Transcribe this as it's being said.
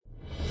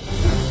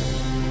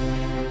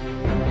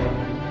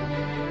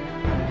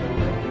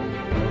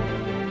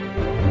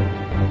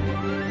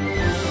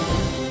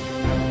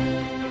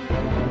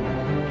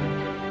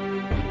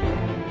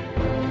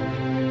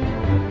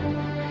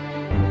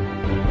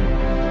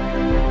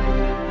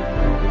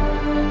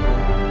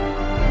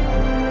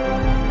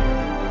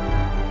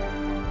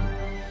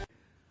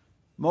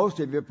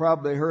Most of you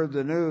probably heard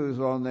the news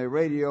on the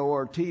radio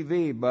or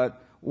TV, but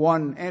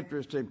one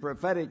interesting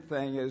prophetic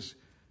thing is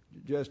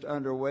just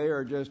underway,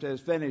 or just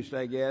as finished,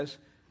 I guess.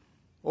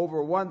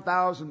 Over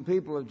 1,000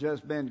 people have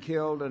just been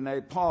killed in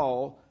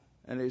Nepal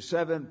in a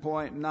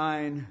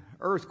 7.9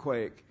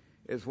 earthquake.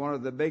 It's one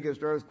of the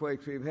biggest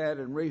earthquakes we've had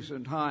in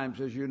recent times.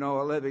 As you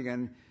know, living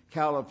in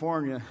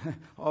California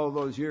all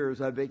those years,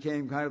 I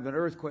became kind of an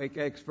earthquake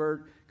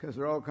expert because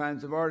there are all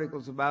kinds of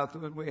articles about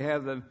them, and we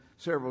have them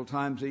several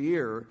times a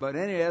year. But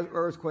any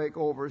earthquake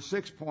over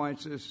 6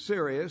 points is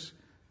serious,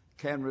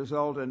 can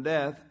result in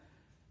death.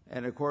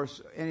 And, of course,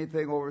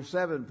 anything over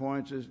 7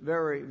 points is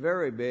very,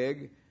 very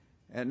big.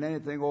 And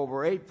anything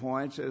over 8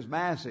 points is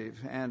massive.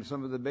 And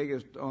some of the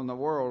biggest on the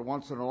world,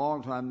 once in a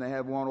long time, they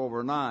have one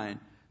over 9.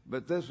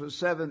 But this was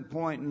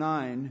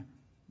 7.9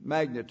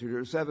 magnitude,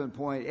 or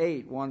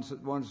 7.8.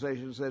 One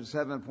station said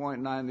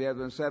 7.9, the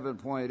other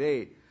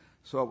 7.8.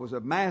 So it was a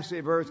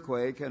massive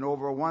earthquake, and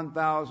over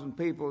 1,000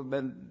 people have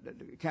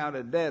been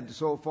counted dead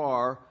so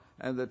far,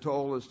 and the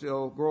toll is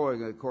still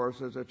growing, of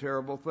course. It's a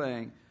terrible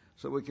thing.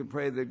 So we can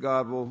pray that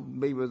God will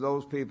be with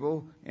those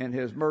people in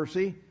His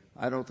mercy.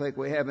 I don't think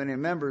we have any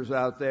members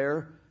out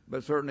there,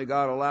 but certainly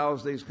God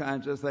allows these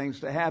kinds of things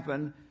to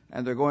happen,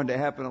 and they're going to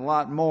happen a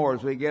lot more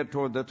as we get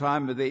toward the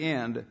time of the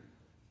end.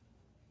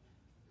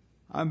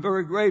 I'm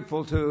very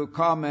grateful to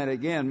comment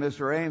again.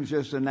 Mr. Ames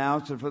just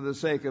announced, and for the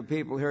sake of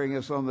people hearing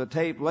us on the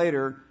tape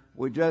later,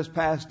 we just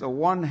passed the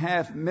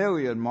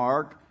 500,000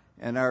 mark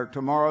in our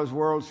Tomorrow's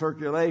World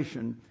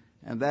circulation,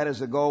 and that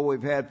is a goal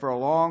we've had for a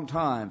long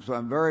time. So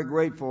I'm very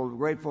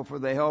grateful for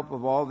the help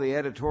of all the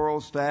editorial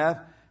staff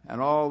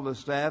and all the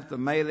staff, the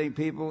mailing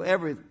people,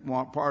 every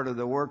part of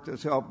the work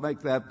that's helped make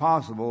that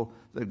possible,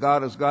 that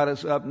God has got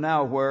us up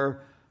now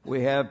where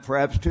we have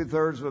perhaps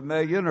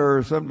 2/3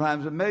 or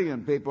sometimes 1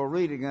 million people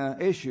reading an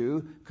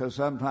issue, because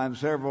sometimes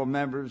several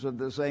members of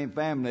the same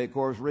family, of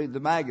course, read the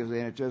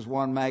magazine. It's just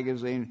one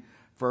magazine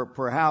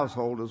per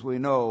household, as we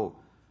know.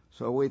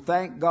 So we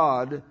thank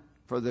God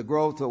for the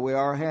growth that we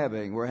are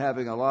having. We're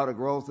having a lot of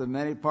growth in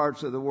many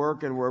parts of the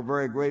work, and we're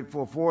very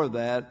grateful for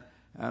that,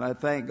 and I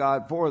thank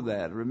God for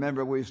that.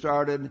 Remember, we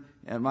started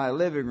in my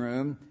living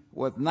room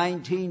with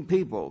 19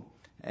 people,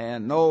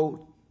 and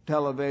no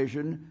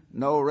television,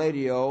 no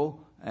radio,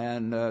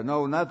 and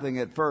no nothing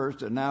at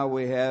first, and now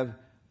we have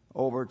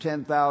over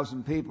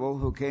 10,000 people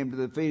who came to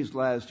the feast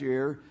last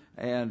year,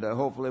 and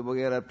hopefully we'll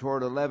get up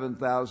toward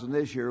 11,000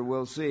 this year.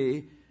 We'll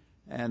see.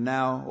 And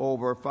now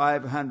over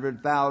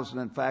 500,000.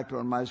 In fact,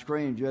 on my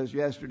screen just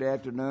yesterday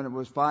afternoon, it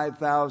was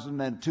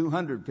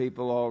 5,200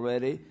 people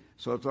already.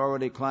 So it's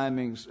already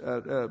climbing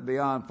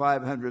beyond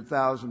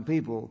 500,000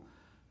 people.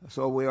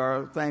 So we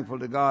are thankful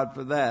to God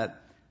for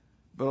that.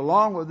 But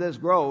along with this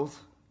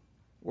growth,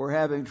 we're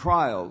having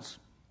trials.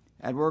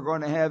 And we're going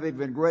to have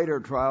even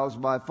greater trials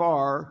by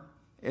far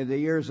in the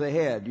years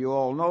ahead. You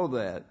all know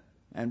that.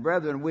 And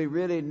brethren, we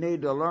really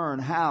need to learn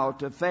how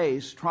to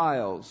face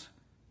trials.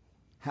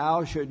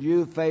 How should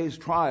you face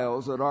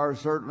trials that are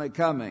certainly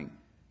coming?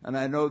 And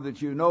I know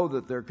that you know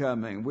that they're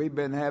coming. We've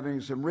been having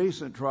some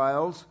recent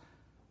trials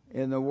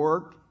in the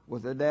work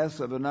with the deaths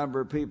of a number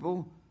of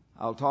people.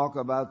 I'll talk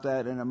about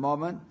that in a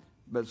moment.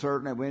 But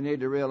certainly we need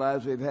to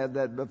realize we've had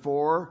that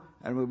before,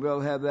 and we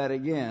will have that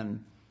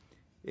again.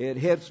 It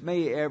hits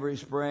me every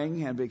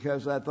spring, and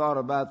because I thought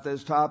about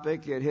this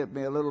topic, it hit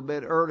me a little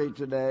bit early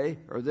today,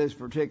 or this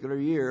particular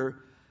year.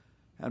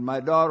 And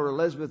my daughter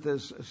Elizabeth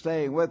is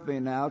staying with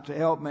me now to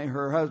help me.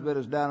 Her husband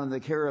is down in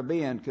the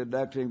Caribbean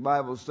conducting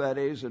Bible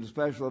studies and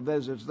special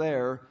visits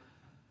there.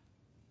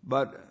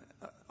 But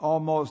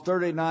almost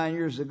 39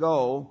 years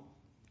ago,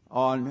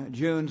 on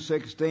June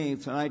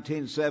 16th,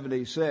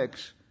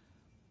 1976,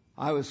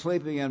 I was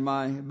sleeping in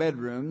my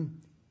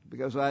bedroom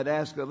because I'd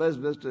asked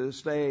Elizabeth to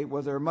stay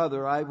with her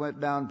mother. I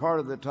went down part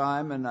of the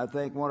time, and I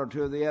think one or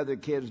two of the other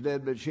kids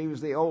did, but she was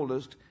the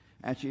oldest,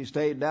 and she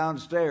stayed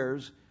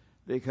downstairs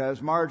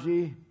because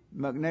Margie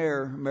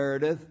McNair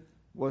Meredith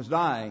was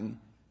dying.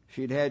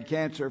 She'd had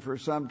cancer for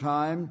some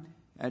time,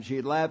 and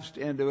she'd lapsed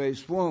into a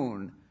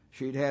swoon.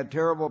 She'd had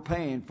terrible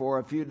pain for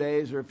a few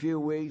days or a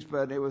few weeks,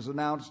 but it was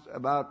announced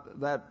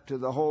about that to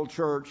the whole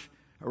church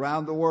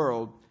around the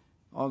world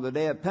on the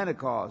day of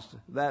Pentecost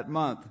that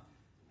month.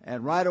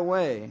 And right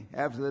away,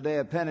 after the day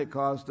of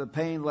Pentecost, the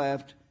pain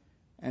left,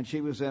 and she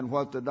was in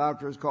what the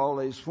doctors call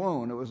a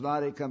swoon. It was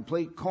not a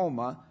complete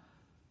coma.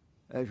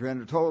 If you're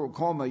in a total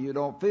coma, you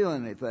don't feel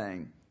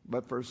anything.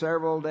 But for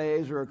several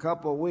days or a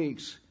couple of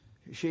weeks,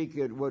 she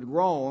would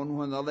groan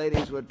when the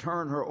ladies would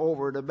turn her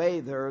over to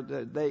bathe her.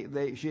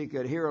 She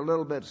could hear a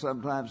little bit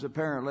sometimes,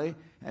 apparently,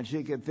 and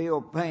she could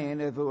feel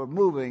pain if it were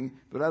moving,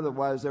 but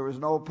otherwise there was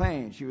no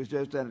pain. She was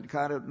just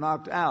kind of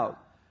knocked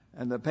out,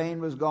 and the pain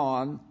was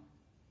gone.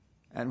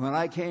 And when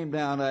I came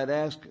down, I'd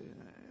ask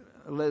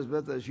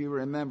Elizabeth, as you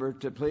remember,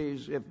 to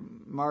please, if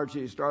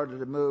Margie started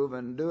to move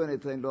and do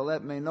anything, to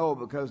let me know,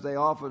 because they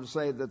often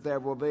say that there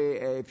will be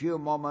a few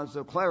moments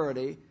of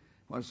clarity.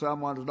 When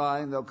someone's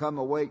dying, they'll come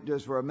awake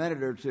just for a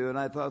minute or two, and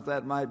I thought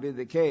that might be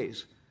the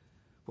case.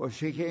 Well,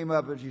 she came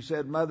up and she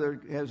said, Mother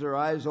has her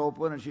eyes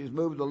open and she's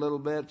moved a little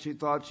bit. She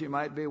thought she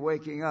might be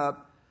waking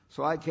up.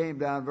 So I came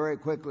down very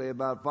quickly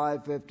about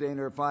 5:15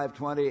 or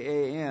 5:20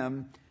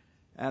 a.m.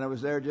 and I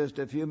was there just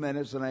a few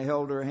minutes, and I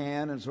held her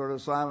hand and sort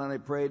of silently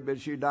prayed,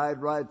 but she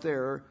died right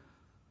there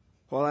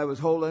while I was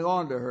holding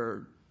on to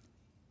her.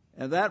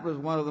 And that was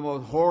one of the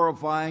most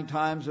horrifying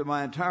times of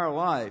my entire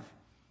life.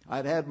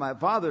 I'd had my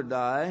father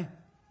die,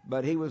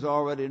 but he was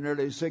already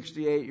nearly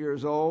 68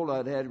 years old.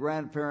 I'd had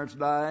grandparents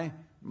die.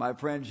 My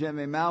friend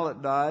Jimmy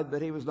Mallett died,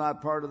 but he was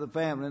not part of the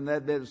family, and that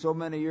had been so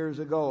many years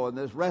ago in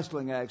this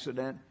wrestling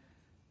accident.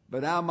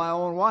 But now my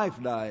own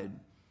wife died.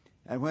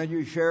 And when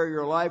you share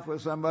your life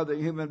with some other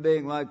human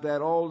being like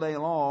that all day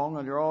long,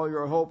 and all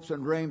your hopes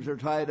and dreams are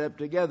tied up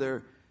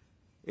together,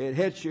 it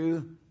hits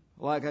you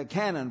like a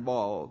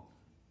cannonball.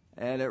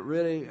 And it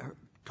really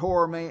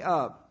tore me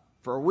up.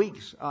 For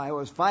weeks I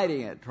was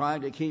fighting it,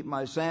 trying to keep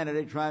my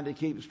sanity, trying to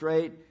keep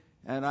straight,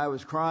 and I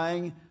was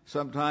crying.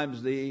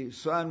 Sometimes the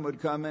sun would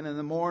come in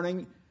the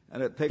morning,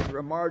 and a picture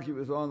of Margie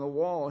was on the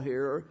wall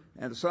here,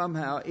 and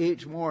somehow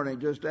each morning,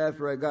 just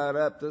after I got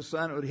up, the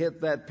sun would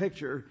hit that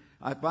picture.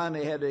 I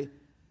finally had to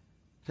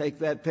take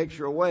that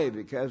picture away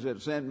because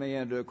it sent me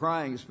into a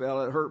crying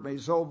spell. It hurt me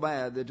so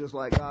bad that just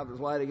like God was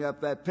lighting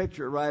up that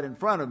picture right in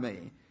front of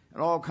me.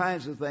 And all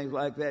kinds of things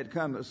like that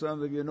come, as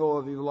some of you know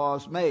if you've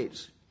lost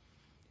mates.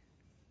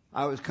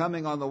 I was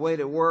coming on the way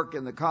to work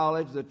in the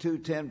college, the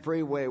 210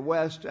 Freeway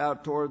West,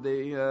 out toward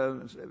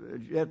the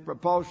Jet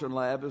Propulsion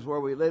Lab is where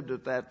we lived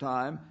at that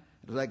time.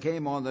 As I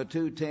came on the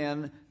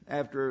 210,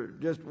 after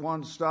just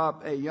one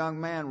stop, a young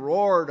man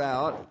roared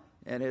out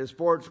in his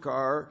sports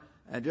car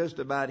and just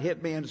about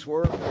hit me and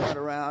swerved and went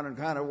around and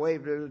kind of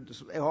waved,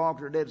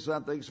 honked or did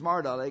something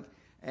smart aleck.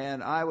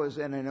 And I was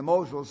in an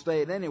emotional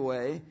state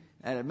anyway,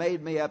 and it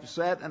made me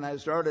upset, and I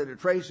started to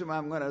trace him.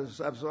 I'm going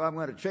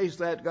to chase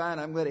that guy, and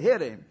I'm going to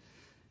hit him.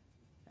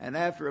 And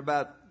after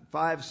about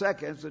 5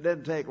 seconds, it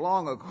didn't take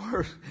long, of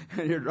course,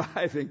 and you're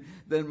driving,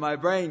 then my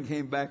brain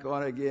came back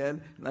on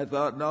again, and I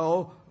thought,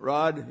 no,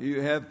 Rod,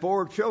 you have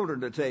 4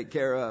 children to take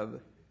care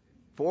of.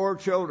 4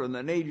 children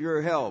that need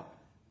your help.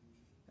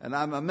 And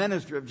I'm a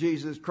minister of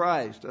Jesus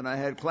Christ, and I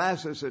had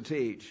classes to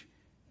teach,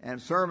 and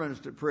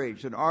sermons to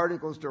preach, and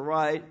articles to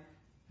write,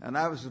 and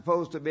I was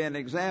supposed to be an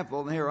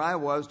example, and here I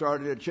was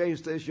starting to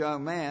chase this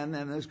young man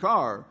in his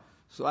car.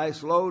 So I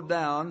slowed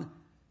down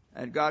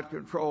and got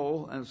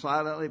control and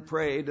silently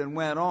prayed and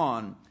went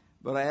on.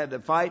 But I had to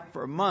fight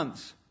for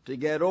months to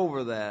get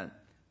over that.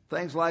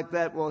 Things like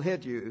that will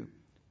hit you.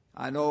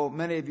 I know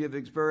many of you have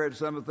experienced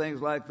some of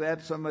things like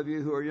that. Some of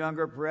you who are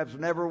younger perhaps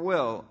never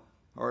will,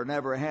 or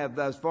never have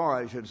thus far,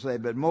 I should say,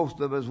 but most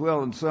of us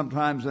will, and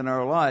sometimes in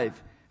our life.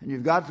 And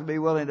you've got to be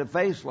willing to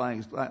face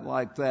things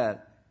like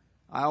that.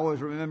 I always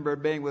remember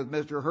being with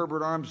Mr.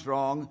 Herbert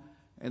Armstrong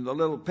in the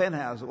little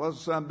penthouse. It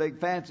wasn't some big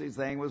fancy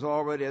thing. It was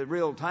already a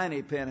real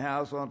tiny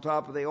penthouse on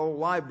top of the old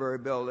library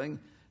building.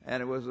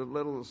 And it was a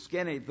little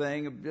skinny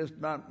thing, just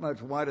not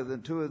much wider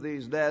than 2 of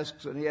these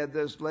desks. And he had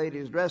this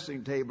lady's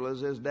dressing table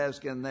as his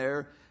desk in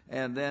there.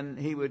 And then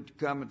he would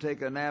come and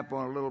take a nap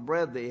on a little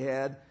bread that he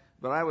had.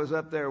 But I was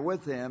up there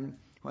with him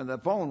when the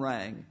phone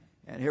rang.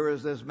 And here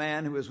was this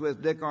man who was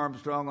with Dick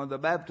Armstrong on the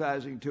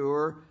baptizing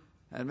tour.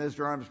 And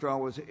Mr.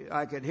 Armstrong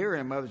I could hear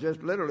him. I was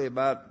just literally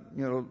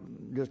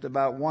just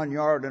about 1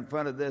 yard in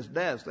front of this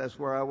desk. That's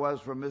where I was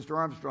from Mr.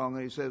 Armstrong.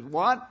 And he says,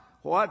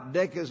 What?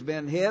 Dick has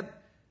been hit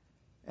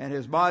and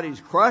his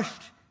body's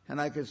crushed? And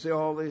I could see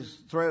all these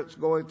threats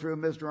going through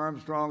Mr.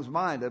 Armstrong's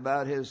mind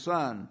about his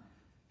son,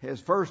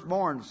 his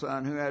firstborn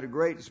son, who had a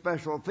great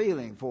special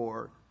feeling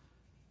for.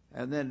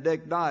 And then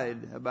Dick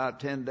died about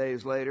 10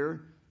 days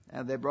later,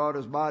 and they brought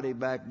his body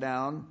back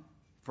down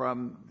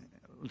from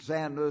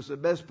San Luis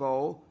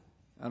Obispo.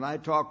 And I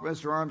talked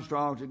Mr.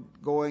 Armstrong to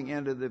going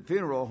into the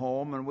funeral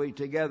home, and we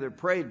together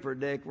prayed for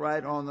Dick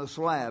right on the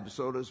slab,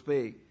 so to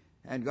speak.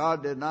 And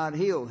God did not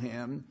heal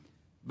him.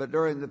 But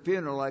during the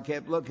funeral, I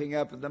kept looking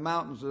up at the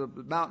mountains of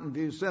the Mountain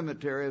View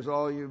Cemetery, as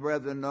all you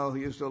brethren know who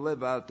used to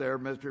live out there.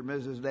 Mr. and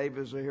Mrs.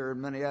 Davis are here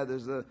and many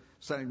others. The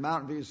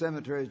Mountain View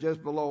Cemetery is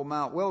just below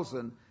Mount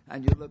Wilson.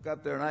 And you look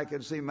up there, and I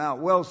could see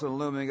Mount Wilson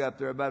looming up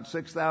there about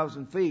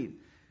 6,000 feet.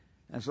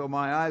 And so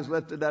my eyes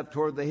lifted up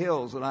toward the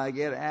hills, and I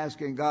get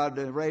asking God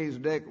to raise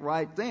Dick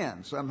right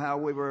then. Somehow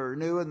we were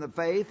new in the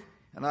faith,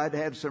 and I'd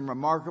had some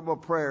remarkable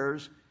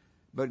prayers,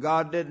 but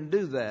God didn't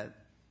do that.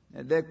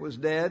 And Dick was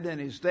dead,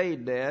 and he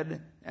stayed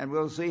dead, and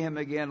we'll see him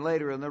again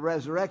later in the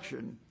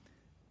resurrection.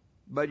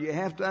 But you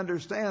have to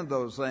understand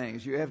those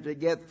things. You have to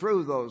get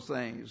through those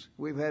things.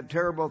 We've had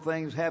terrible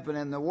things happen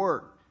in the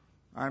work.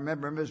 I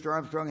remember Mr.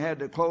 Armstrong had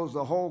to close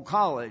the whole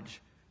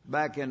college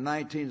back in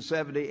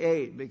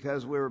 1978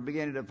 because we were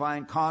beginning to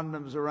find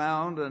condoms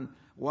around, and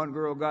one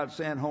girl got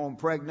sent home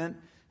pregnant,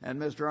 and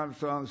Mr.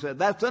 Armstrong said,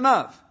 That's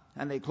enough.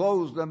 And he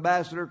closed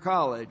Ambassador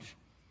College.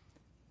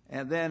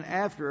 And then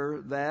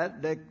after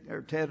that,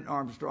 Ted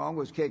Armstrong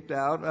was kicked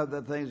out.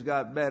 Other things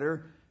got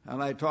better.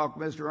 And I talked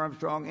Mr.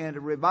 Armstrong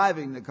into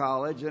reviving the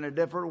college in a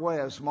different way,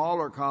 a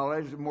smaller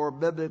college, more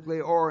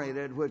biblically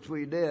oriented, which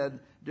we did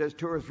just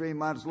 2 or 3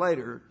 months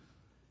later.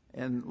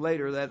 and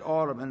later that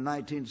autumn in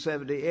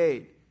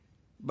 1978.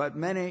 But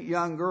many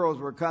young girls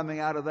were coming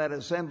out of that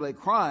assembly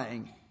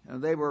crying,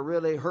 and they were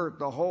really hurt.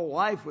 The whole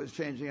life was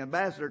changing.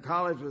 Ambassador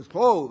College was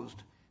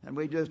closed, and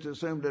we just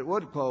assumed it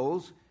would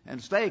close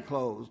and stay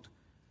closed.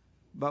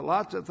 But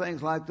lots of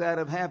things like that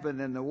have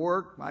happened in the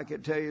work. I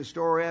could tell you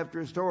story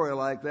after story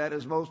like that,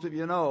 as most of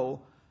you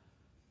know.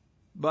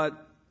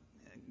 But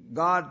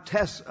God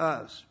tests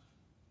us,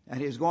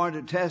 and He's going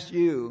to test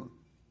you.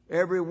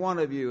 Every one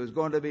of you is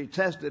going to be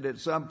tested at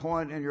some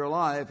point in your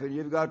life, and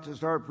you've got to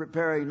start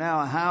preparing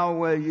now. How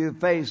will you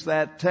face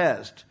that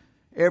test?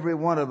 Every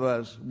one of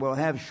us will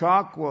have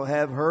shock, will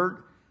have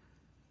hurt,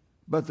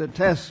 but the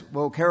test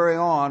will carry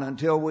on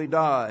until we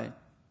die.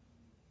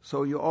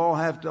 So you all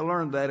have to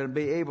learn that and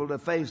be able to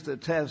face the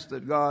test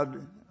that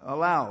God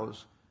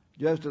allows.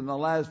 Just in the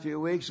last few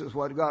weeks is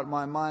what got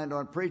my mind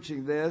on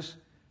preaching this.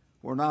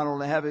 We're not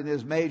only having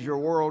these major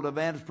world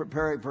events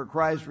preparing for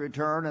Christ's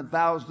return, and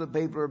thousands of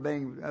people are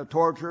being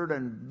tortured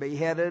and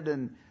beheaded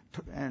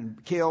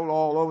and killed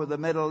all over the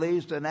Middle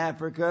East and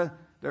Africa.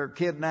 They're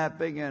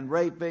kidnapping and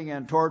raping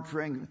and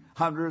torturing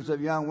hundreds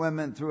of young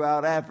women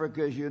throughout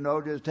Africa, as you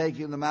know, just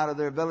taking them out of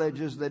their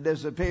villages. They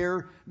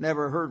disappear,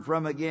 never heard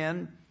from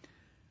again.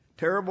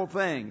 Terrible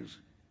things.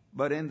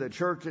 But in the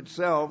church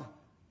itself,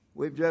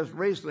 we've just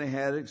recently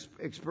had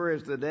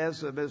experienced the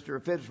deaths of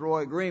Mr.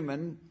 Fitzroy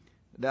Greenman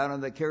down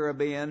in the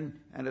Caribbean,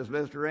 and as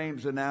Mr.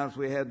 Ames announced,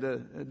 we had the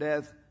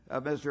death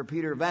of Mr.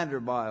 Peter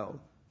Vanderbilt.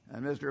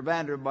 And Mr.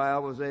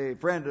 Vanderbilt was a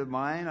friend of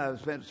mine. I've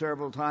spent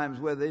several times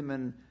with him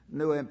and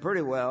knew him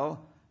pretty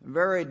well.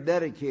 Very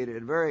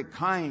dedicated, very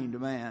kind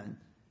man.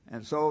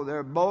 And so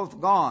they're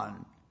both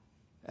gone.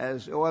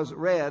 As it was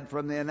read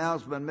from the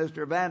announcement,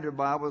 Mr.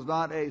 Vanderbilt was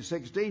not a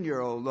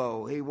 16-year-old,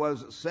 though. He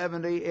was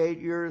 78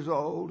 years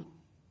old,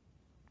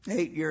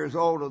 8 years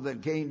older than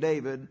King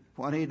David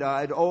when he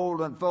died,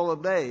 old and full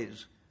of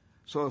days.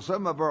 So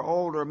some of our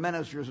older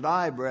ministers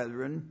die,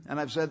 brethren, and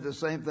I've said the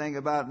same thing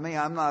about me.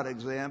 I'm not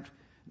exempt.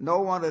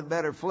 No one had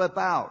better flip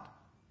out.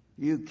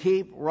 You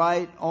keep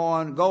right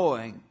on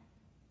going,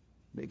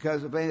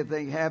 because if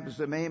anything happens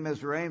to me,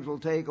 Mr. Ames will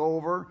take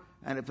over,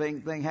 and if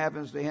anything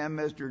happens to him,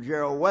 Mr.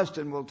 Gerald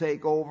Weston will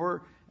take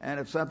over, and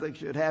if something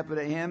should happen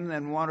to him,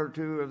 then one or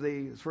two of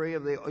the three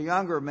of the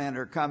younger men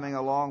are coming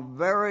along,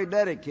 very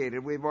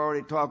dedicated. We've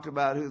already talked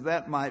about who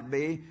that might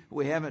be.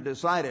 We haven't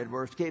decided.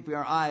 We're keeping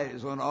our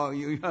eyes on all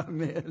you young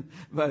men,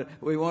 but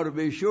we want to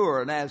be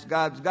sure and ask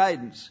God's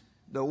guidance.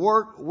 The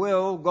work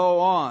will go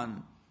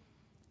on.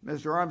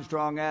 Mr.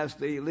 Armstrong asked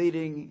the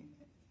leading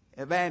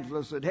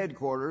evangelist at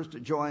headquarters to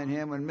join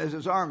him when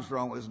Mrs.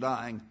 Armstrong was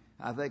dying.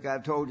 I think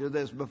I've told you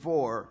this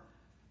before,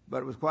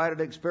 but it was quite an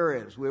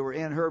experience. We were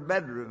in her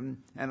bedroom,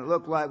 and it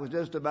looked like it was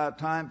just about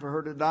time for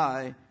her to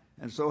die,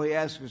 and so he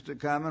asked us to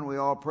come, and we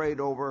all prayed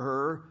over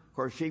her. Of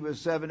course, she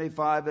was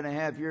 75 and a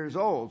half years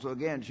old, so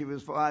again, she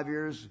was 5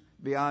 years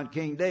beyond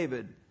King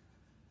David.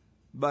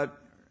 But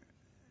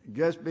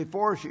just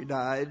before she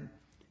died,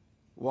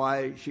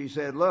 why, she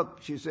said, look,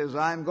 she says,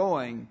 I'm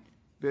going.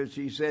 But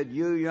she said,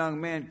 you young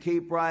men,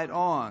 keep right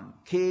on.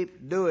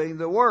 Keep doing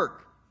the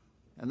work.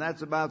 And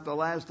that's about the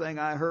last thing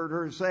I heard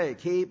her say.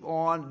 Keep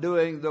on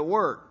doing the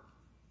work.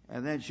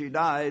 And then she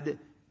died,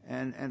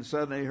 and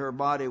suddenly her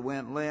body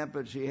went limp,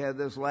 and she had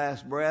this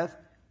last breath.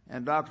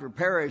 And Dr.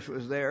 Parrish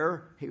was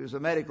there. He was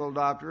a medical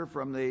doctor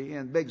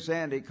in Big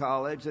Sandy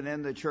College, and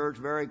in the church,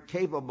 very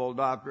capable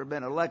doctor,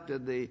 been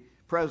elected the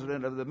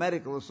president of the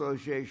medical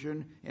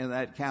association in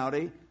that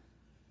county.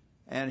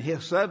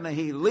 And suddenly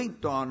he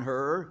leaped on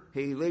her.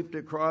 He leaped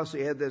across.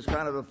 He had this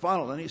kind of a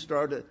funnel, and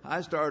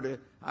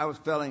I was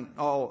feeling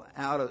all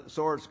out of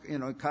sorts,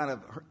 kind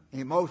of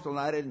emotional.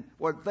 And I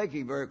wasn't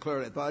thinking very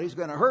clearly. I thought he's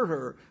going to hurt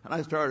her. And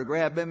I started to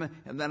grab him,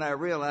 and then I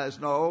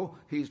realized, no,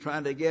 he's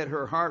trying to get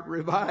her heart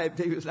revived.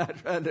 He was not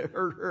trying to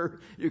hurt her.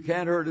 You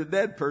can't hurt a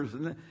dead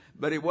person.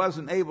 But he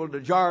wasn't able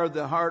to jar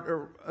the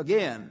heart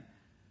again.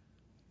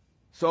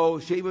 So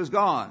she was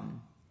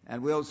gone,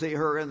 and we'll see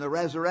her in the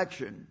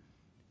resurrection.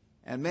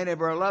 And many of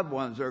our loved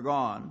ones are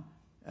gone.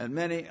 And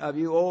many of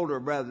you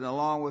older brethren,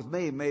 along with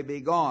me, may be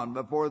gone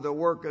before the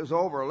work is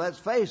over. Let's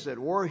face it,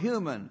 we're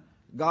human.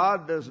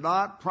 God does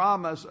not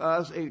promise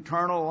us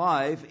eternal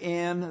life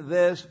in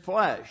this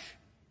flesh.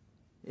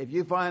 If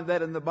you find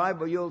that in the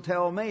Bible, you'll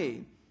tell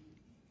me.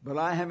 But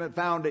I haven't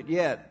found it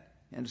yet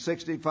in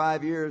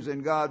 65 years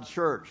in God's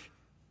church.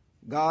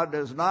 God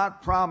does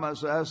not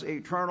promise us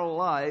eternal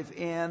life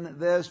in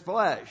this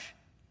flesh.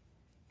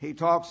 He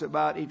talks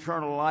about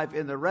eternal life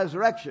in the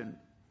resurrection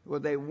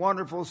with a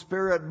wonderful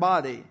spirit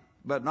body,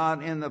 but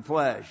not in the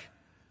flesh.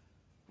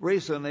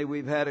 Recently,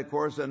 we've had, of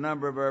course, a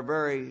number of our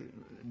very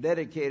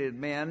dedicated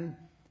men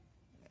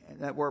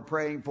that we're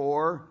praying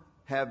for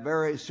have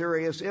very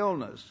serious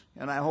illness,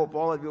 and I hope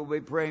all of you will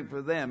be praying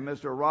for them.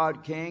 Mr.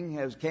 Rod King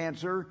has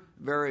cancer,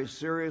 very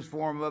serious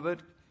form of it,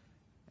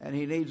 and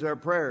he needs our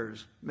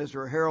prayers.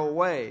 Mr. Harold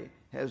Way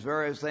has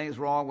various things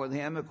wrong with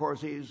him. Of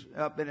course, he's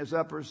up in his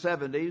upper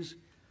 70s.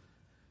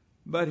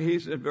 But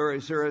he's in very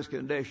serious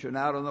condition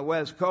out on the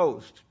West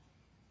Coast.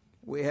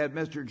 We had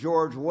Mr.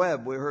 George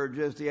Webb, we heard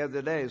just the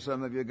other day.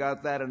 Some of you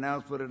got that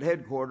announcement at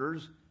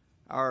headquarters.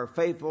 Our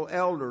faithful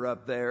elder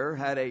up there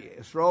had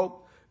a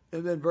stroke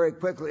and then very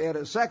quickly had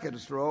a second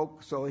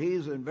stroke, so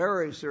he's in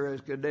very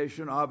serious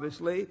condition,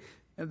 obviously.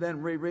 And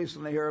then we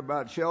recently hear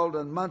about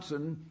Sheldon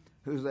Munson,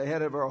 who's the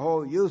head of our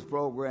whole youth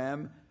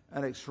program,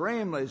 and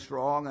extremely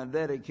strong and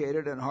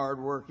dedicated and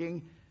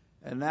hardworking.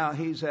 And now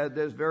he's had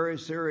this very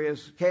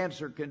serious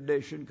cancer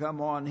condition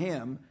come on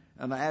him,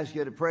 and I ask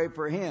you to pray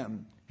for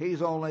him.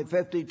 He's only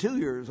 52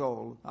 years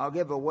old. I'll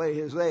give away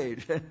his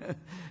age.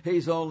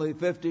 He's only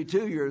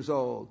 52 years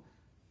old.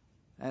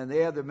 And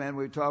the other men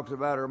we talked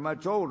about are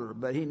much older,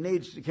 but he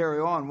needs to carry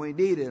on. We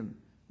need him.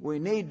 We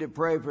need to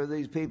pray for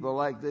these people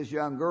like this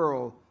young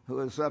girl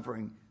who is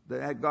suffering,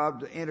 that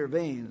God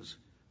intervenes.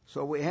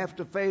 So we have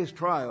to face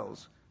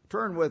trials.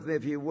 Turn with me,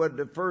 if you would,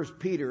 to 1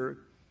 Peter.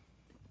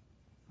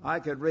 I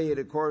could read,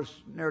 of course,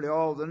 nearly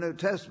all of the New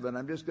Testament.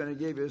 I'm just going to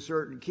give you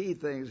certain key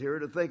things here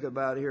to think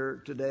about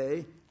here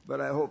today, but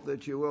I hope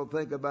that you will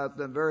think about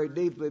them very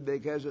deeply,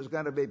 because it's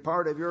going to be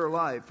part of your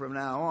life from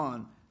now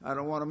on. I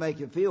don't want to make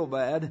you feel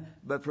bad,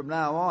 but from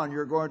now on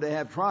you're going to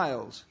have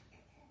trials.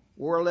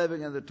 We're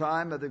living in the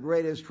time of the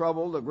greatest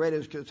trouble, the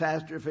greatest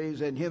catastrophes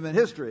in human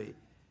history.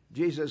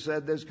 Jesus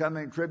said this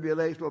coming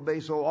tribulation will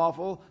be so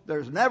awful,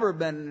 there's never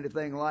been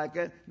anything like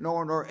it,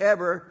 nor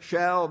ever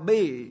shall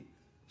be.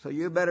 So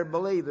you better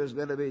believe there's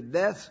going to be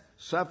death,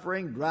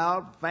 suffering,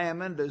 drought,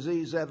 famine,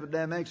 disease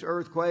epidemics,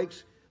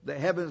 earthquakes. The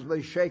heavens will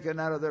be shaken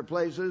out of their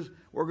places.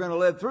 We're going to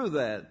live through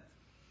that.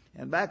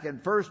 And back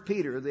in 1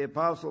 Peter, the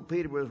Apostle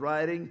Peter was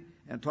writing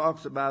and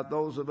talks about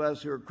those of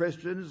us who are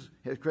Christians,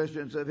 his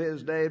Christians of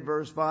his day,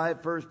 verse 5,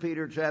 1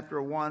 Peter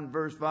chapter 1,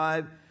 verse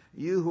 5,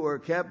 you who are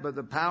kept by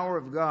the power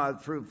of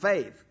God through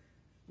faith.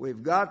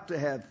 We've got to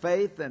have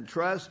faith and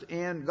trust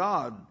in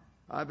God.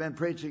 I've been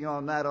preaching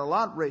on that a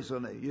lot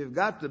recently. You've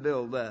got to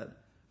build that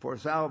for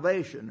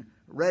salvation,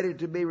 ready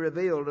to be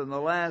revealed in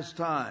the last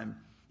time.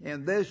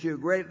 In this you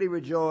greatly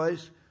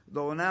rejoice,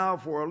 though now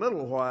for a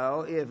little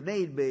while, if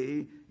need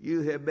be,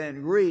 you have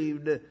been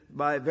grieved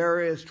by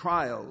various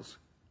trials.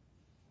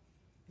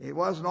 He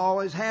wasn't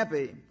always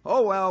happy.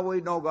 Oh, well, we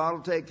know God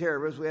will take care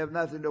of us. We have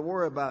nothing to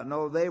worry about.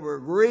 No, they were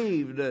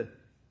grieved,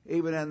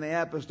 even in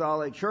the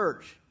apostolic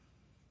church.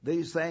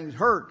 These things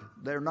hurt.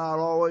 They're not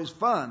always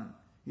fun.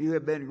 You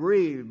have been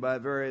grieved by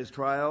various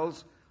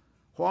trials.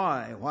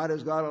 Why? Why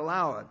does God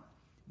allow it?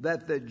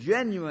 That the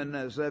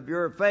genuineness of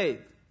your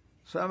faith.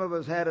 Some of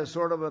us had a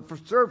sort of a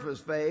surface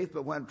faith,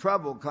 but when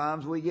trouble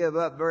comes, we give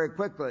up very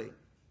quickly.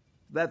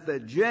 That the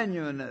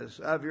genuineness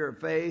of your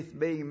faith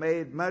being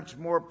made much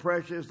more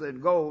precious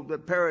than gold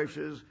that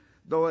perishes,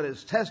 though it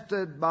is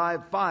tested by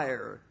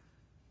fire.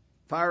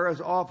 Fire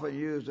is often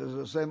used as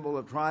a symbol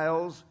of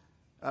trials,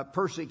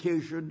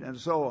 persecution, and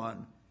so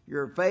on.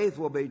 Your faith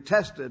will be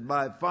tested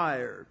by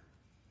fire.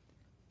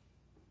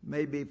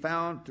 May be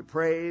found to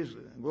praise,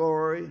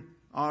 glory,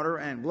 honor,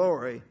 and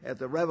glory at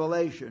the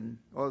revelation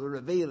or the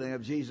revealing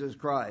of Jesus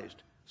Christ.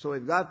 So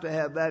we've got to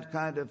have that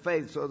kind of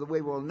faith so that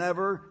we will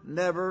never,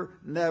 never,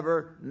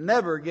 never,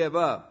 never give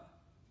up.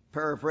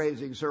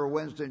 Paraphrasing Sir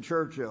Winston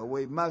Churchill,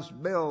 we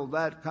must build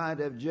that kind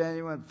of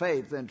genuine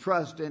faith and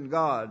trust in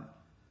God.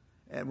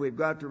 And we've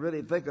got to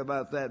really think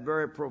about that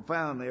very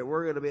profoundly, or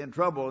we're going to be in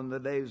trouble in the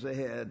days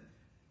ahead.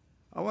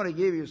 I want to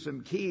give you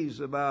some keys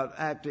about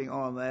acting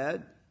on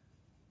that.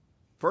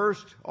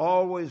 First,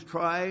 always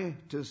try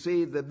to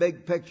see the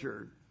big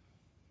picture.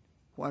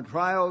 When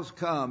trials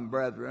come,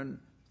 brethren,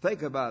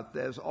 think about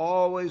this.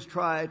 Always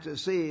try to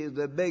see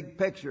the big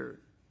picture.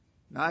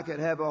 Now, I could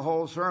have a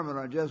whole sermon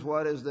on just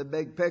what is the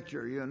big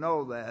picture. You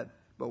know that.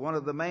 But one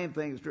of the main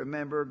things to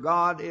remember,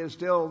 God is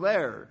still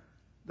there.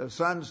 The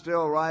sun's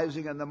still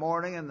rising in the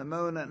morning and the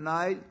moon at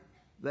night.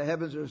 The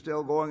heavens are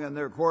still going in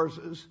their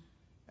courses.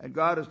 And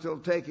God is still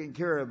taking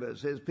care of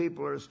us. His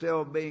people are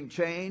still being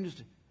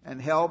changed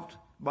and helped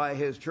by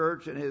His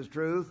church and His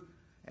truth,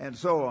 and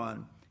so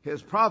on.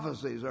 His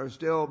prophecies are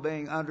still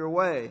being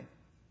underway.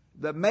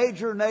 The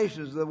major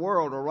nations of the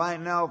world are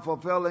right now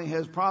fulfilling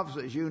His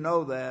prophecies. You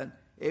know that.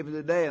 Even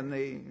today in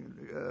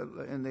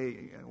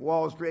the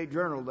Wall Street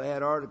Journal, they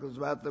had articles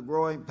about the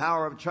growing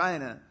power of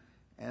China,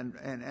 and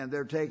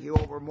they're taking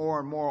over more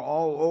and more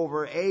all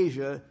over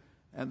Asia,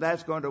 and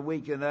that's going to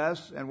weaken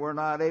us, and we're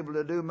not able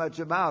to do much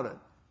about it.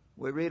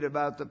 We read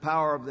about the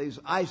power of these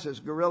ISIS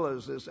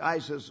guerrillas, this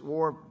ISIS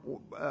war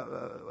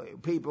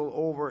people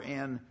over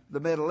in the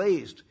Middle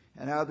East,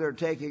 and how they're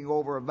taking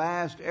over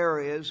vast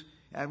areas,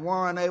 and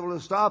we're unable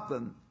to stop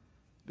them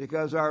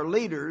because our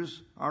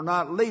leaders are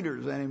not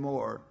leaders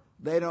anymore.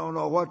 They don't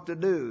know what to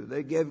do.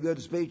 They give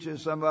good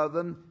speeches, some of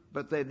them,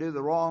 but they do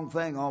the wrong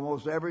thing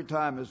almost every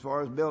time as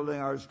far as building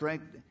our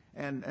strength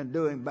and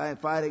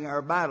fighting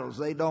our battles.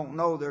 They don't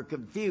know. They're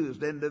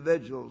confused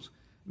individuals.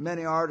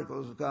 Many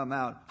articles have come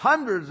out,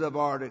 hundreds of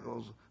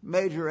articles,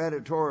 major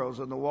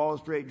editorials in the Wall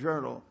Street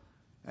Journal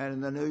and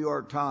in the New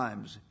York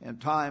Times and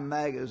Time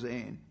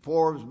Magazine,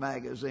 Forbes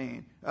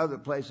Magazine. Other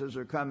places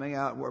are coming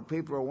out where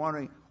people are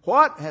wondering,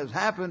 what has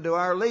happened to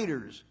our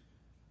leaders?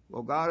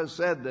 Well, God has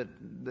said that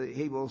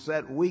He will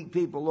set weak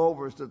people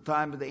over at the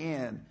time of the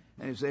end.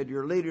 And He said,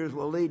 your leaders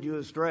will lead you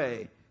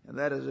astray. And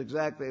that is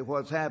exactly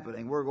what's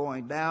happening. We're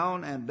going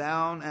down and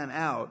down and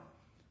out.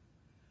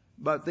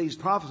 But these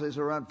prophecies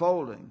are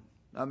unfolding.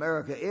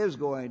 America is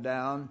going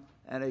down,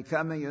 and a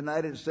coming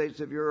United States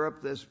of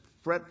Europe, this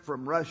threat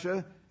from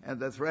Russia and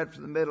the threat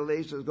from the Middle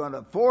East is going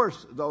to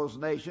force those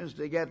nations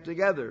to get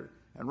together.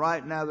 And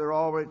right now they're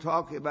already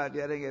talking about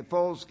getting a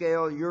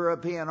full-scale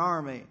European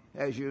army,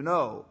 as you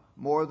know,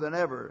 more than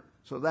ever.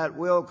 So that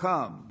will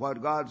come.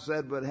 What God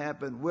said would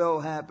happen will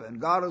happen.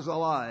 God is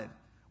alive.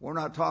 We're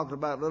not talking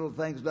about little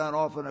things done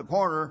off in a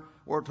corner.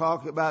 We're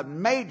talking about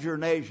major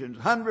nations,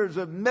 hundreds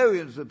of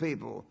millions of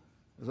people.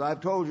 As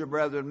I've told you,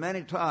 brethren,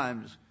 many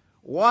times,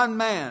 one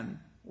man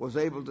was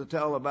able to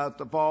tell about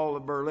the fall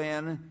of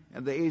Berlin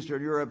and the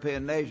Eastern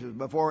European nations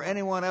before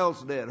anyone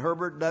else did.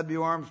 Herbert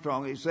W.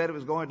 Armstrong, he said it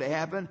was going to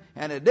happen,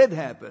 and it did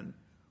happen.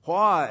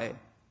 Why?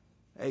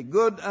 A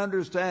good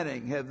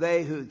understanding have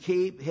they who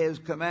keep His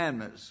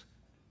commandments.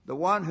 The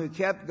one who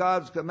kept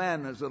God's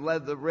commandments that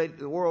led the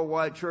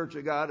Worldwide Church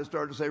of God, it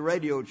started to say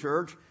Radio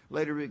Church,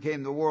 later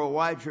became the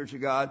Worldwide Church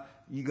of God.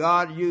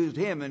 God used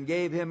him and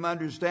gave him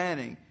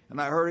understanding. And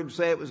I heard him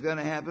say it was going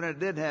to happen, and it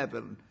did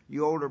happen.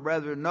 You older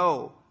brethren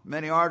know.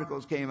 Many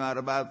articles came out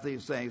about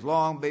these things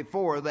long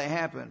before they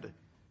happened.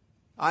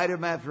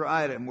 Item after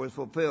item was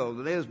fulfilled.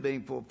 It is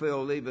being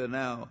fulfilled even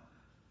now.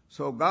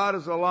 So God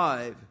is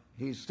alive.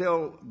 He's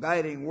still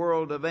guiding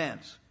world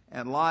events,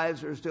 and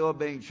lives are still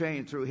being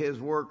changed through His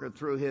work or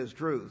through His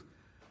truth.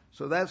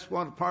 So that's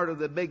one part of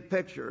the big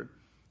picture.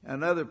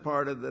 Another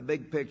part of the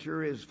big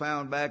picture is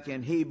found back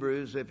in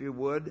Hebrews, if you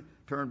would.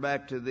 Turn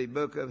back to the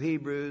book of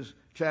Hebrews,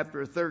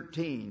 chapter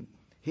 13.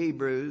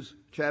 Hebrews,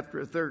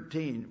 chapter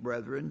 13,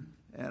 brethren.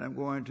 And I'm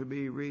going to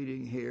be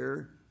reading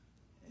here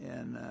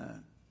in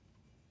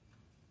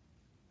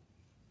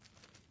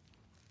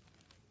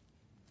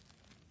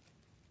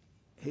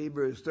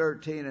Hebrews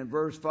 13 and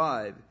verse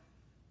 5.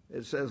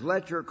 It says,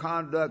 let your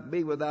conduct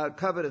be without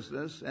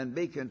covetousness, and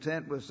be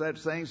content with such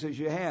things as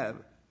you have.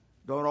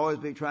 Don't always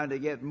be trying to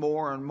get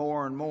more and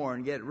more and more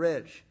and get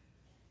rich.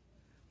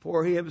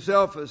 For He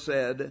Himself has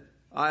said,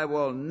 I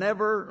will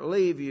never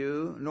leave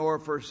you nor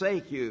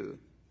forsake you.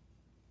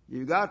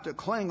 You've got to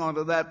cling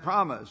onto that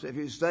promise. If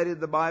you studied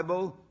the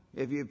Bible,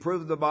 if you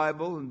proved the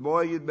Bible, and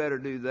boy, you'd better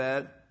do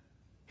that.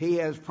 He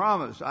has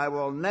promised, I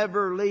will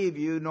never leave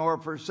you nor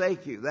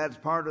forsake you. That's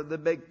part of the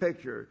big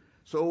picture.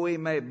 So we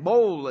may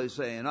boldly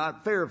say,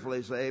 not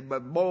fearfully say,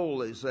 but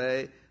boldly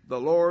say, the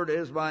Lord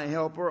is my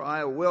helper,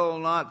 I will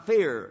not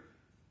fear.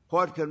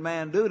 What can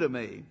man do to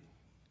me?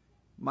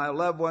 My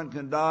loved one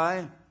can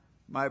die.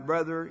 My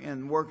brother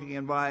in working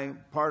in my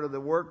part of the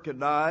work can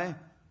die.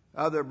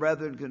 Other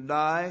brethren can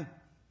die.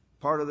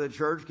 Part of the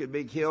church can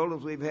be killed,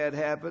 as we've had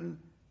happen.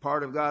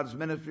 Part of God's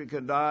ministry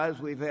can die, as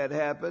we've had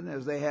happen,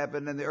 as they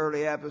happened in the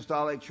early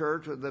apostolic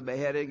church with the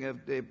beheading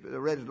of the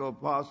original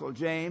apostle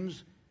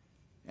James.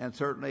 And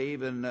certainly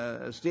even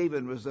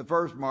Stephen was the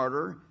first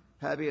martyr,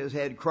 having his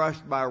head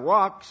crushed by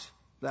rocks.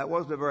 That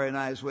wasn't a very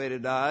nice way to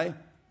die.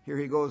 Here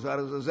he goes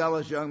out as a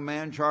zealous young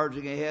man,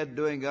 charging ahead,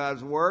 doing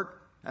God's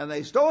work, and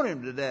they stoned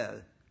him to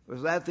death.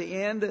 Was that the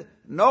end?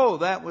 No,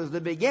 that was the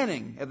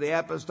beginning of the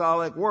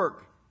apostolic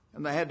work.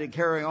 And they had to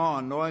carry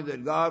on, knowing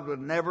that God would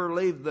never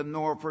leave them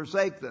nor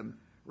forsake them.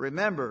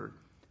 Remember,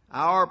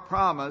 our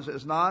promise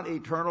is not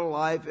eternal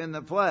life in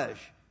the flesh.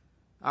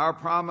 Our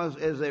promise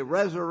is a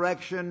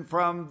resurrection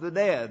from the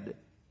dead.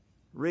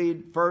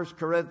 Read 1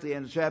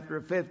 Corinthians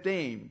chapter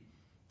 15.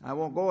 I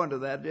won't go into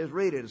that, just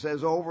read it. It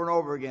says over and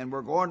over again,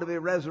 we're going to be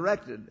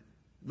resurrected.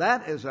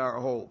 That is our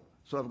hope.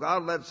 So if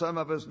God let some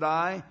of us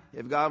die,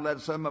 if God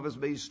let some of us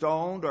be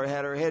stoned or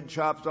had our head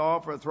chopped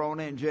off or thrown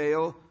in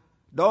jail,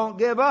 don't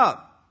give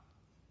up.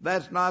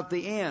 That's not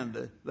the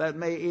end. That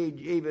may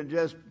even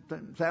just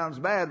sounds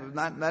bad,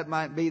 but that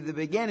might be the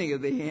beginning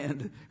of the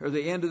end, or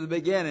the end of the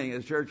beginning,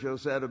 as Churchill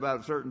said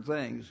about certain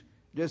things.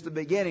 Just the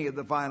beginning of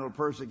the final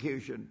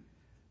persecution.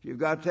 You've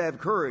got to have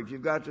courage.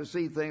 You've got to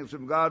see things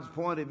from God's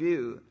point of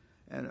view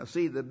and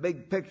see the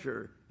big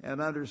picture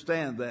and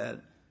understand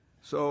that.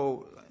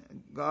 So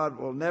God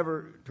will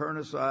never turn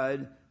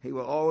aside. He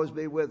will always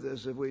be with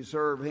us if we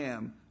serve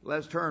Him.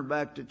 Let's turn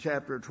back to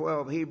chapter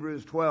 12,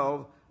 Hebrews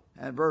 12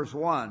 and verse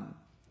 1.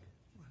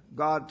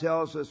 God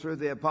tells us through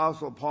the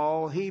Apostle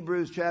Paul,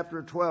 Hebrews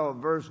chapter 12,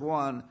 verse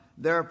 1,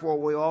 therefore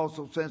we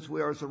also, since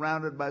we are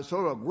surrounded by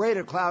so great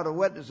a cloud of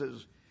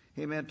witnesses,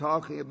 he meant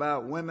talking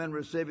about women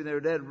receiving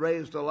their dead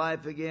raised to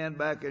life again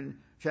back in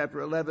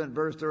chapter 11,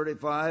 verse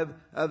 35.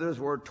 Others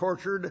were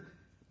tortured.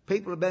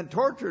 People have been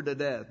tortured to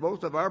death.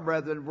 Most of our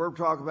brethren we're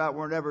talking about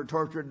were never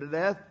tortured to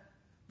death.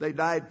 They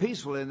died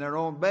peacefully in their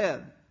own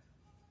bed.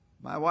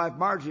 My wife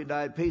Margie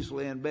died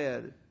peacefully in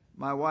bed.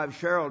 My wife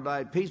Cheryl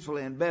died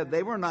peacefully in bed.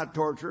 They were not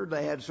tortured.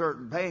 They had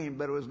certain pain,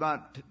 but it was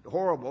not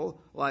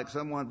horrible like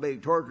someone being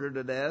tortured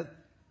to death.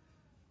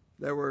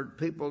 There were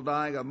people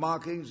dying of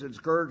mockings and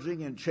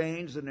scourging and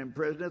chains and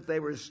imprisonment. They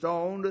were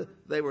stoned.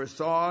 They were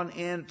sawn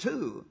in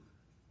two.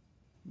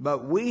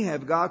 But we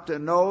have got to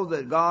know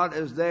that God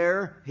is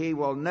there. He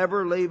will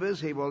never leave us.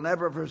 He will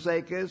never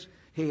forsake us.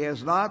 He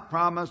has not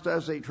promised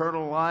us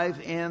eternal life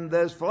in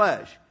this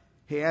flesh.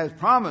 He has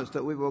promised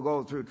that we will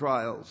go through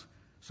trials.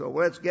 So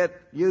let's get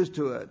used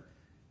to it.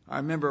 I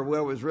remember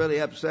Will was really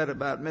upset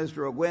about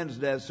Mr. O'Gwen's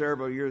death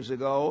several years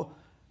ago,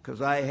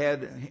 because I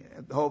had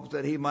hopes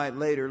that he might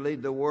later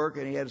lead the work,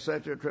 and he had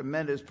such a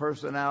tremendous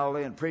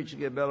personality and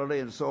preaching ability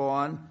and so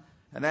on.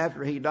 And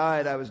after he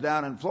died, I was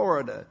down in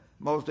Florida.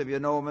 Most of you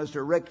know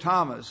Mr. Rick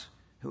Thomas,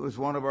 who was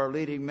one of our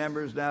leading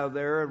members down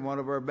there and one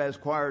of our best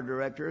choir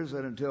directors.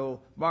 And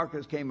until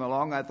Marcus came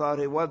along, I thought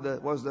he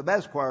was the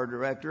best choir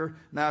director.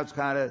 Now it's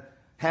kind of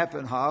half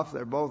and half.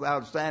 They're both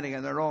outstanding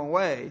in their own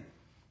way.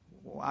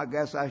 Well, I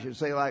guess I should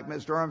say like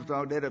Mr.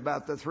 Armstrong did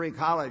about the three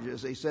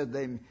colleges. He said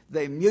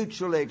they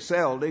mutually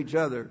excelled each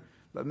other.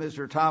 But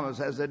Mr. Thomas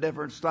has a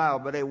different style,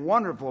 but a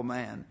wonderful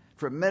man,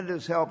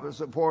 tremendous help and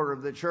supporter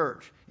of the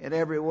church in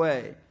every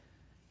way.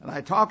 And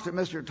I talked to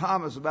Mr.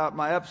 Thomas about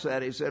my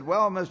upset. He said,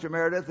 well, Mr.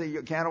 Meredith,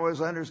 you can't always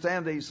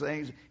understand these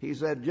things. He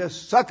said,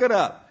 just suck it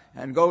up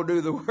and go do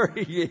the work.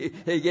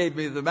 He gave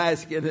me the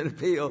masculine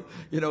appeal.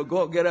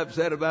 Go get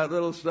upset about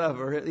little stuff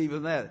or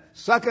even that.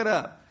 Suck it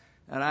up.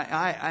 And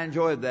I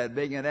enjoyed that,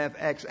 being an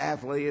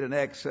ex-athlete, an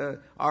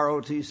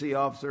ex-ROTC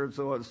officer and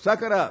so on.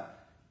 Suck it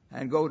up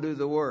and go do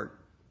the work.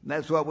 And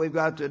that's what we've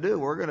got to do.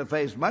 We're going to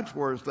face much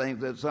worse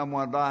things than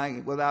someone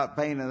dying without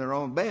pain in their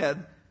own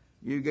bed.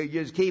 You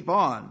just keep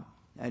on.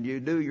 And you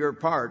do your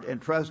part and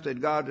trust in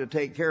God to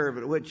take care of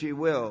it, which He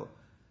will.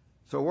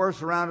 So we're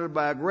surrounded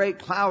by a great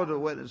cloud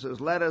of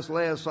witnesses. Let us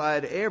lay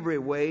aside every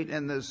weight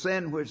and the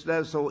sin which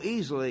does so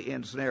easily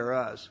ensnare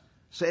us.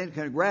 Sin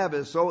can grab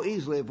us so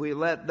easily if we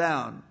let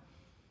down.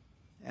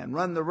 And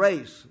run the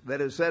race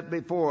that is set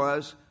before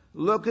us,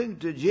 looking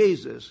to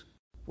Jesus.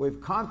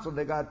 We've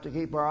constantly got to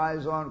keep our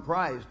eyes on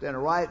Christ in a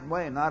right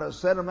way, not a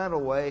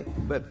sentimental way,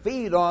 but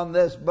feed on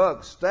this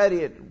book, study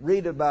it,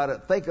 read about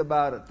it, think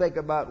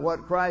about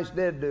what Christ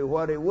did do,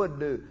 what He would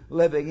do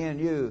living in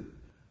you.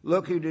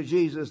 Looking to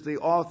Jesus, the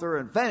author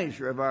and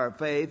finisher of our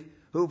faith,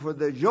 who for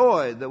the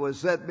joy that was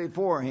set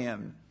before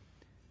Him,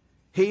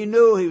 He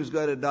knew He was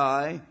going to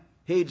die.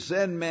 He'd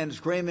send men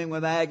screaming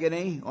with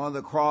agony on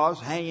the cross,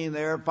 hanging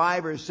there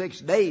 5 or 6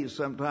 days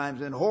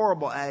sometimes in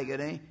horrible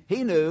agony.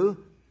 He knew.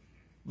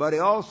 But He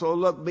also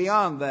looked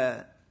beyond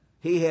that.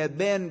 He had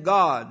been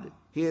God.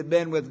 He had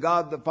been with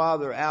God the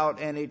Father out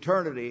in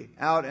eternity,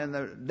 out in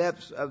the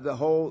depths of the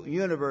whole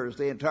universe,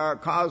 the entire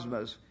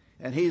cosmos.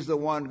 And He's the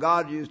one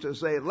God used to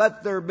say,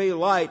 let there be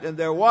light, and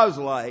there was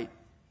light.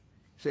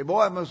 Say,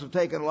 boy, it must have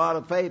taken a lot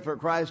of faith for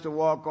Christ to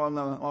walk on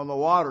the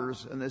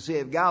waters in the Sea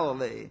of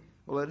Galilee.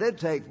 Well, it did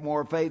take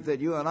more faith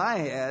than you and I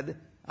had.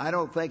 I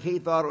don't think He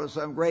thought it was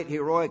some great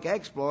heroic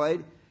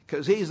exploit,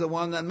 because He's the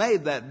one that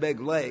made that big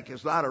lake.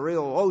 It's not a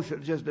real ocean,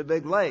 it's just a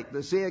big lake,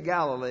 the Sea of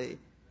Galilee.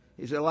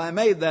 He said, well, I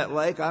made that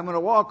lake, I'm going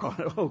to walk on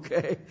it.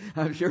 Okay.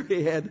 I'm sure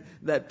he had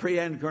that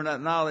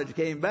pre-incarnate knowledge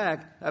came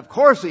back. Of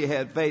course He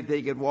had faith that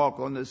He could walk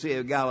on the Sea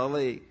of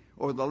Galilee,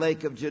 or the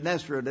Lake of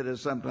Gennesaret, it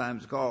is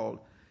sometimes called.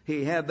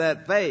 He had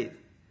that faith.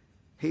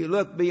 He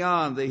looked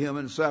beyond the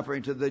human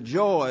suffering to the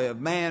joy of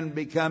man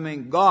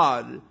becoming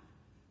God,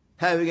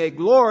 having a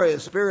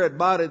glorious spirit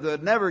body that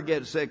would never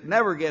get sick,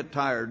 never get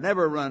tired,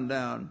 never run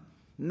down,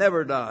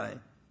 never die.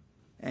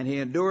 And He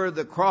endured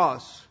the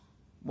cross,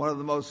 one of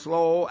the most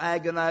slow,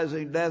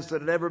 agonizing deaths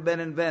that had ever been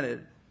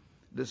invented,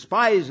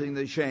 despising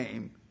the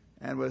shame,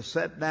 and was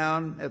set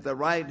down at the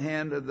right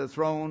hand of the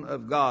throne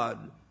of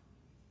God,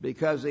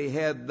 because He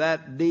had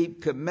that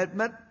deep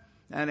commitment,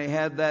 and He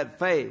had that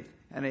faith,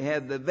 and He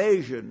had the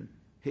vision.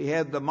 He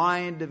had the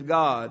mind of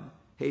God.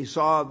 He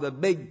saw the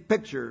big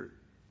picture.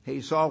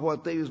 He saw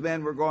what these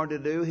men were going to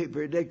do. He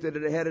predicted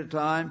it ahead of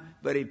time,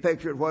 but He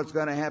pictured what's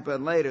going to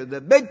happen later. The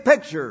big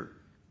picture.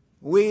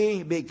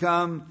 We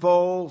become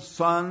full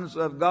sons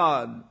of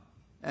God.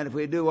 And if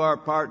we do our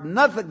part,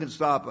 nothing can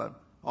stop it.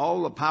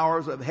 All the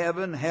powers of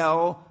heaven,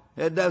 hell,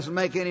 it doesn't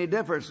make any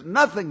difference.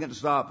 Nothing can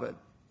stop it.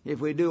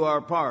 If we do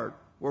our part,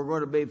 we're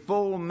going to be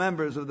full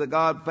members of the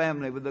God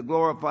family with the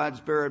glorified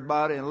spirit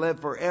body and live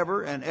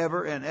forever and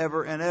ever and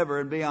ever and ever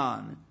and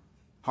beyond.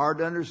 Hard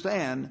to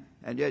understand,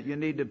 and yet you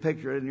need to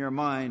picture it in your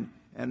mind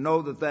and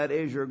know that that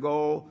is your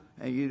goal,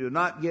 and you do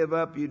not give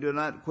up, you do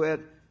not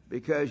quit,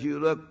 because you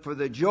look for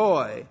the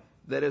joy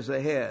that is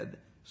ahead.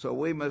 So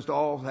we must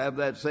all have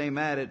that same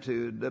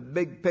attitude, the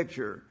big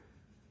picture.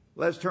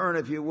 Let's turn,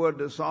 if you would,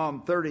 to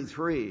Psalm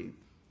 33.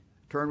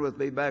 Turn with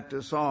me back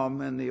to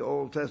Psalm in the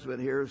Old Testament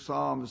here,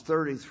 Psalms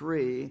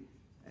 33,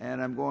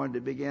 and I'm going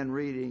to begin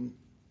reading,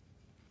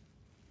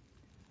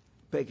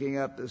 picking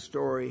up the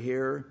story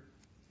here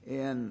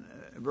in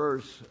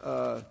verse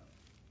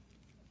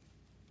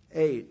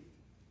 8.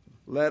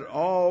 Let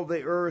all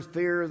the earth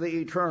fear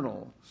the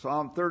Eternal.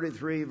 Psalm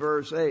 33,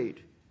 verse 8.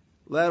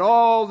 Let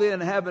all the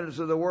inhabitants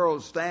of the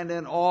world stand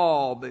in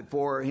awe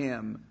before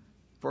Him.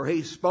 For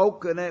He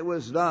spoke and it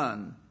was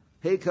done.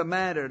 He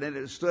commanded and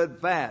it stood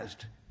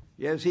fast.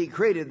 Yes, He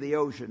created the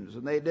oceans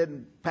and they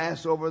didn't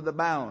pass over the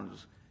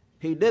bounds.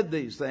 He did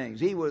these things.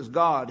 He was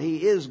God. He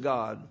is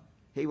God.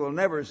 He will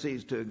never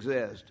cease to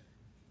exist.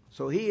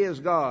 So He is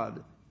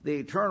God. The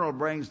eternal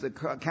brings the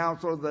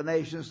counsel of the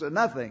nations to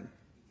nothing.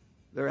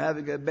 They're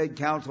having a big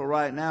council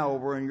right now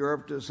over in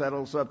Europe to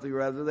settle something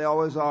or other. They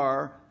always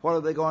are. What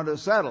are they going to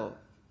settle?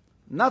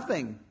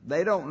 Nothing.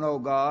 They don't know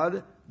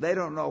God. They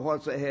don't know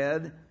what's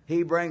ahead.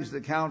 He brings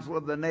the counsel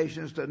of the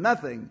nations to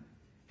nothing.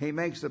 He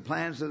makes the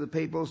plans of the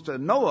peoples to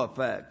no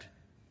effect.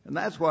 And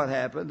that's what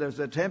happened. There's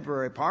a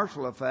temporary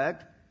partial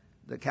effect.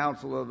 The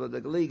Council of the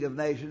League of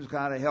Nations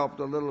kind of helped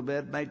a little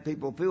bit, made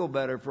people feel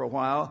better for a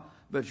while.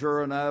 But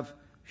sure enough,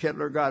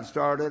 Hitler got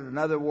started.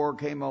 Another war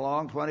came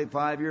along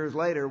 25 years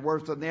later,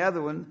 worse than the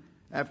other one.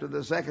 After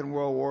the Second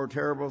World War,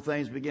 terrible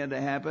things began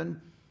to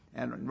happen.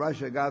 And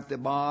Russia got the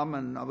bomb,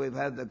 and we've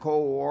had the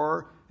Cold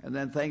War, and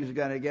then things are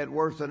going to get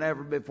worse than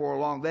ever before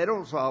long. They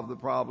don't solve the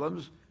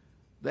problems.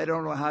 They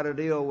don't know how to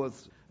deal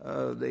with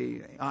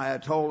the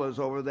Ayatollahs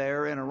over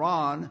there in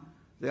Iran.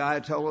 The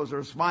Ayatollahs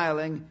are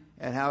smiling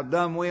at how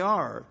dumb we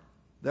are.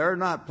 They're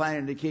not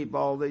planning to keep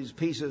all these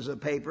pieces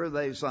of paper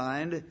they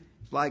signed.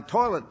 It's like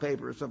toilet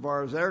paper so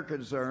far as they're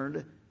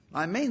concerned.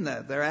 I mean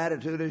that. Their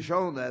attitude has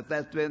shown that.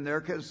 That's been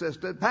their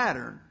consistent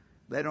pattern.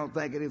 They don't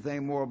think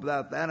anything more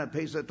about that than a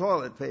piece of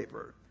toilet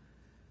paper.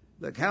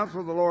 The counsel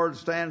of the Lord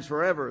stands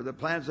forever, the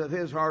plans of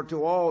His heart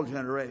to all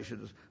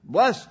generations.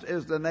 Blessed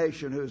is the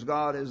nation whose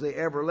God is the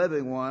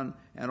ever-living one,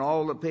 and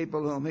all the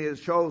people whom He has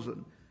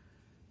chosen.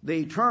 The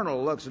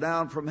Eternal looks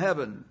down from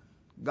heaven.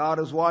 God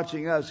is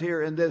watching us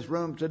here in this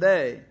room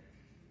today.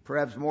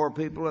 Perhaps more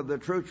people of the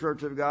true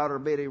church of God are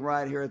meeting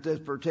right here at this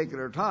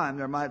particular time.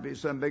 There might be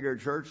some bigger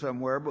church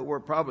somewhere, but we're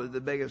probably the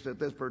biggest at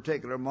this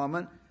particular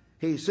moment.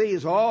 He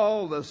sees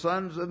all the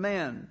sons of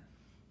men.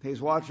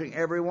 He's watching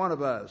every one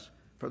of us.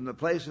 From the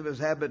place of His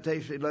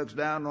habitation, He looks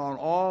down on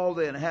all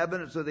the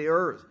inhabitants of the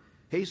earth.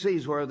 He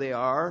sees where they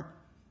are.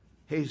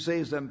 He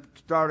sees them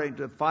starting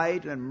to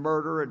fight and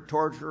murder and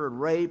torture and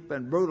rape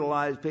and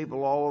brutalize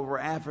people all over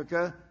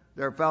Africa,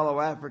 their fellow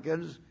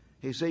Africans.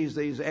 He sees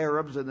these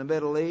Arabs in the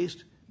Middle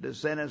East,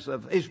 descendants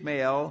of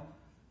Ishmael.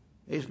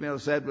 Ishmael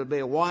said would be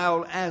a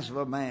wild ass of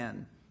a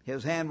man.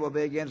 His hand will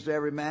be against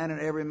every man, and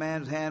every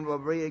man's hand will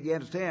be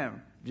against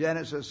him.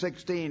 Genesis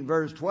 16,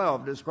 verse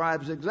 12,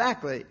 describes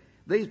exactly.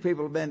 These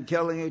people have been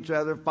killing each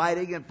other,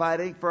 fighting and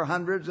fighting for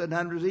hundreds and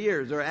hundreds of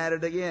years. They're at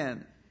it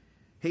again.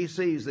 He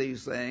sees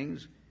these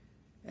things,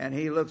 and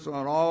He looks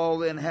on all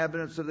the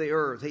inhabitants of the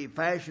earth. He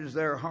fashions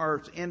their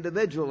hearts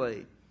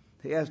individually.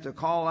 He has to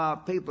call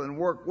out people and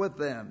work with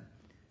them.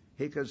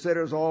 He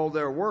considers all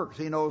their works.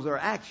 He knows their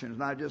actions,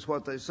 not just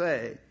what they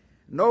say.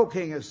 No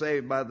king is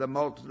saved by the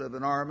multitude of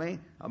an army.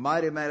 A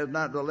mighty man is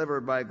not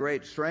delivered by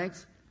great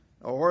strength.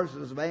 A horse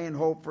is vain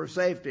hope for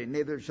safety.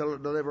 Neither shall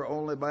it deliver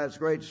only by its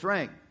great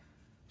strength.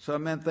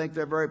 Some men think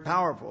they're very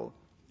powerful.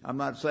 I'm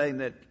not saying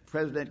that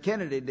President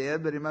Kennedy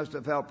did, but he must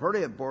have felt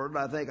pretty important.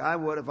 I think I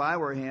would if I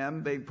were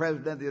him, being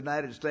President of the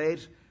United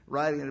States,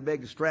 riding in a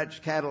big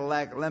stretch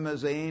Cadillac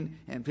limousine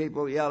and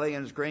people yelling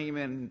and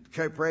screaming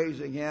and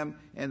praising him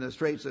in the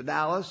streets of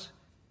Dallas.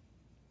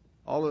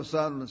 All of a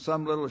sudden,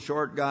 some little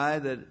short guy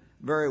that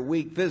very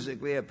weak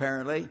physically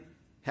apparently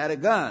had a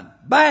gun.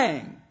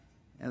 Bang!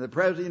 And the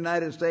President of the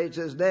United States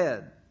is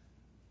dead.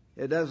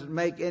 It doesn't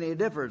make any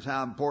difference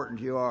how important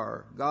you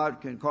are.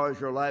 God can cause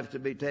your life to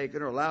be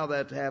taken or allow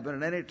that to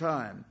happen at any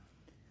time.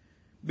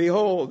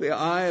 Behold, the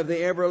eye of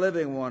the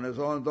ever-living one is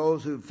on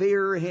those who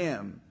fear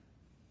Him.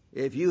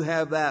 If you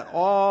have that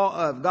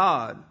awe of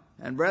God,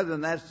 and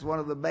brethren, that's one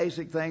of the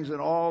basic things in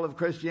all of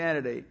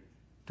Christianity,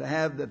 to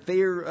have the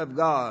fear of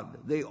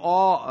God, the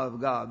awe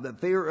of God. The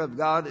fear of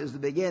God is the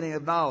beginning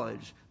of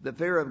knowledge. The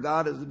fear of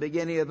God is the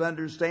beginning of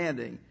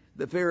understanding.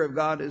 The fear of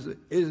God is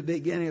the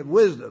beginning of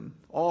wisdom.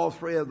 All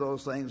three of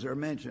those things are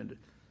mentioned.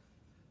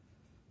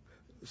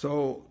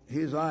 So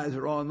His eyes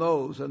are on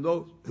those and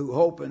those who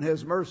hope in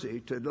His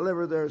mercy to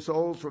deliver their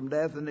souls from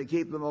death and to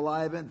keep them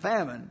alive in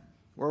famine.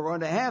 We're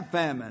going to have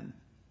famine.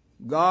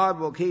 God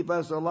will keep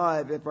us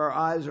alive if our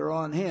eyes are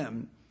on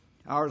Him.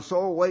 Our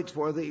soul waits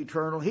for the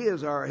eternal. He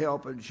is our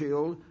help and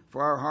shield,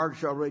 for our heart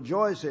shall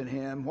rejoice in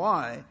Him.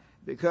 Why?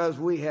 Because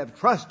we have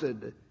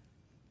trusted.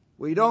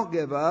 We don't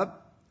give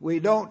up. We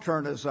don't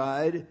turn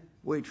aside.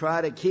 We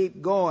try to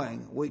keep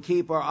going. We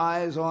keep our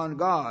eyes on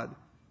God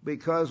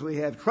because we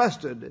have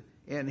trusted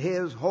in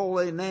His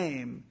holy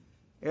name.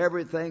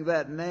 Everything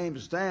that name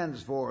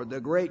stands for, the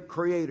great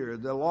Creator,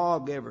 the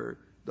lawgiver,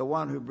 the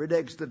one who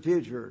predicts the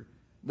future,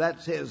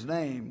 that's His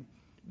name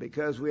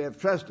because we have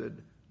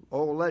trusted.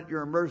 Oh, let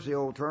your mercy,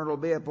 O Eternal,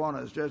 be upon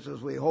us just as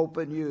we hope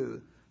in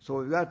you. So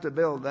we've got to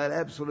build that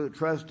absolute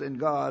trust in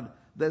God.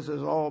 This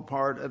is all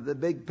part of the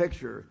big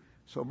picture.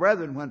 So,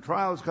 brethren, when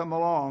trials come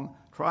along,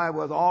 try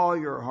with all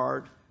your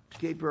heart to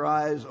keep your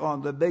eyes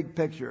on the big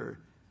picture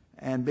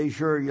and be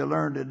sure you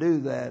learn to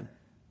do that.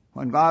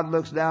 When God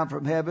looks down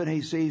from heaven,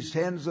 He sees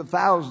tens of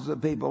thousands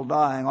of people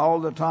dying all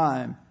the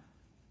time.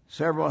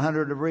 Several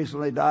hundred have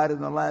recently died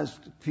in the last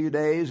few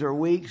days or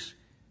weeks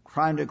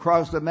trying to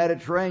cross the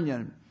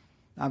Mediterranean.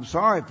 I'm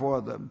sorry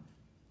for them.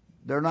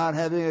 They're not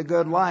having a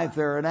good life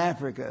there in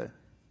Africa,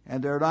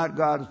 and they're not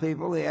God's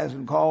people. He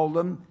hasn't called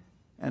them.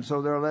 And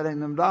so they're letting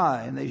them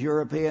die. And these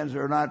Europeans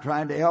are not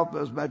trying to help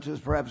as much as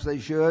perhaps they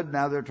should.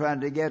 Now they're trying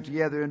to get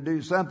together and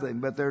do something.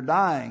 But they're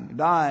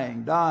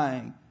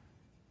dying.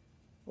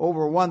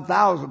 Over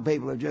 1,000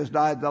 people have just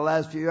died the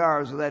last few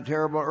hours of that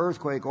terrible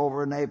earthquake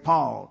over in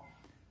Nepal.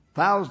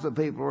 Thousands of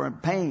people are in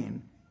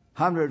pain.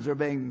 Hundreds are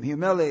being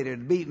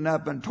humiliated, beaten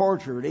up, and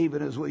tortured,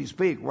 even as we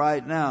speak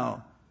right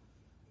now.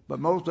 But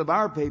most of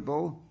our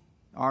people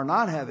are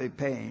not having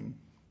pain.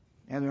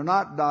 And they're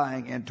not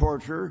dying in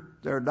torture.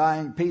 They're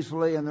dying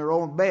peacefully in their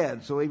own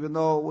bed. So even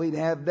though we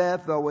have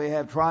death, though we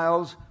have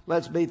trials,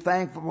 let's be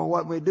thankful for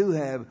what we do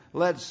have.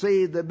 Let's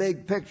see the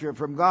big picture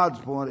from God's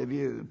point of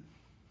view.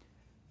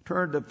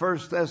 Turn to 1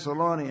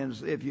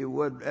 Thessalonians, if you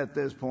would, at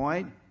this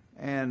point.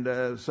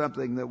 And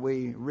something that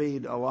we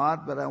read a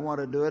lot, but I want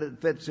to do it.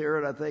 It fits here,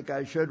 and I think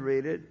I should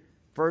read it.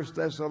 1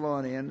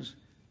 Thessalonians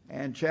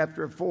and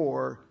chapter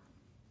 4.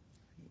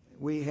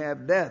 We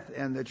have death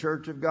in the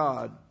church of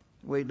God.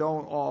 We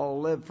don't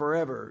all live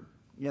forever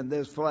in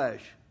this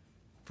flesh.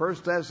 1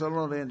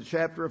 Thessalonians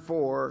chapter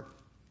 4,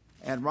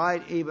 and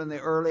right even the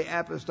early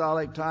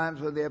apostolic times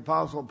when the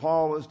Apostle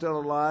Paul was still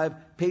alive,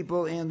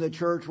 people in the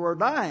church were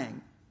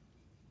dying.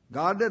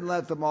 God didn't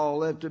let them all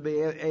live to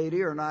be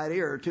 80 or 90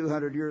 or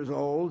 200 years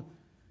old.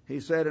 He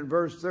said in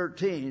verse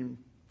 13,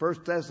 1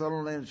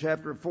 Thessalonians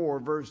chapter 4,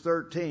 verse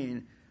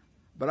 13,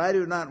 "But I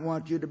do not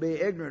want you to be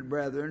ignorant,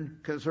 brethren,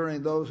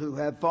 concerning those who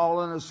have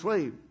fallen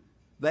asleep."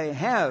 They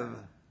have.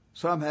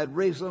 Some had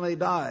recently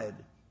died.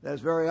 That's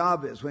very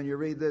obvious when you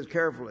read this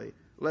carefully.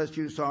 "Lest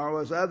you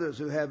sorrow as others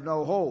who have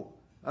no hope."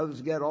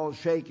 Others get all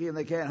shaky and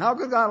they can't. How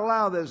could God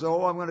allow this?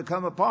 Oh, I'm going to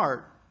come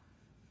apart.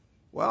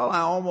 Well, I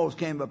almost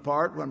came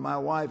apart when my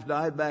wife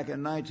died back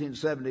in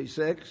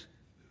 1976.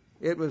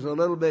 It was a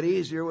little bit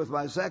easier with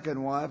my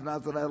second wife,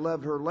 not that I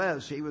loved her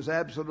less. She was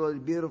absolutely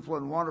beautiful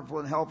and wonderful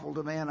and helpful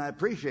to me, and I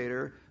appreciate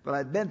her, but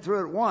I'd been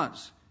through it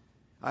once.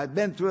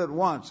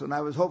 And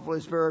I was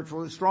hopefully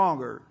spiritually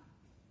stronger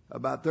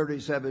about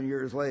 37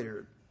 years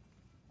later.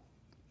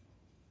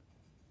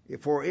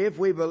 "For if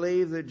we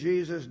believe that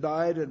Jesus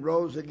died and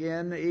rose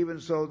again, even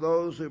so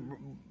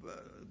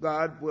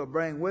God will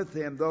bring with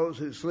him those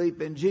who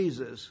sleep in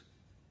Jesus."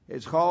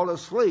 It's called a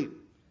sleep.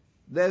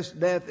 This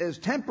death is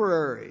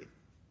temporary.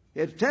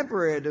 It's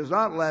temporary. It does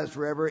not last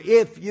forever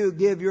if you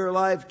give your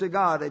life to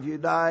God, if you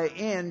die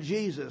in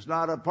Jesus,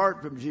 not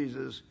apart from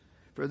Jesus.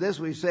 "For this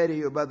we say to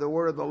you by the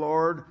word of the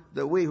Lord,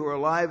 that we who are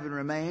alive and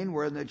remain,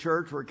 we're in the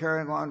church, we're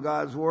carrying on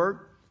God's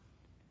work,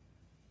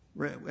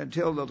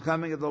 until the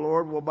coming of the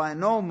Lord will by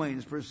no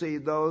means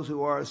precede those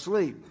who are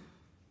asleep."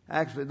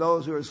 Actually,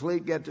 those who are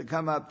asleep get to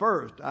come up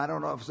first. I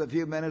don't know if it's a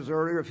few minutes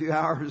early or a few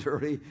hours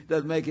early.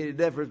 Doesn't make any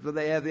difference, but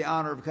they have the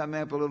honor of coming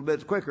up a little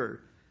bit quicker.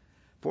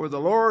 "For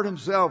the Lord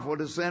himself will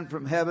descend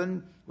from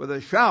heaven with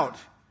a shout."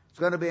 It's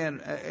going to be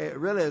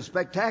really a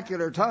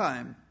spectacular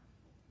time.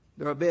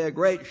 There will be a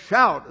great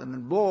shout and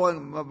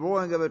a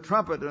blowing of a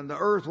trumpet, and the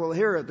earth will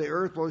hear it. The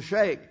earth will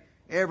shake.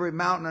 Every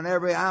mountain and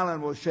every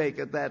island will shake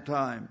at that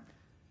time.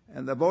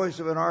 "And the voice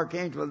of an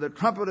archangel and the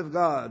trumpet of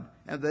God,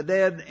 and the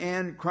dead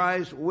in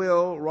Christ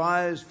will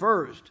rise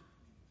first."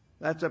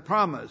 That's a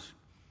promise.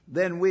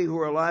 "Then we who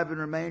are alive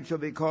and remain shall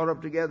be caught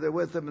up together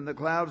with them in the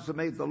clouds to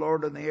meet the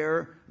Lord in the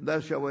air.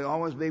 Thus shall we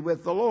always be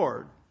with the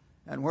Lord."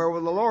 And where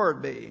will the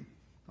Lord be?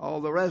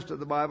 All the rest of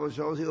the Bible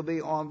shows he'll be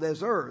on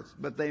this earth,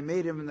 but they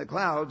meet him in the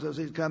clouds as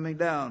he's coming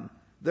down.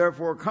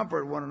 "Therefore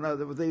comfort one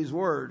another with these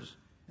words."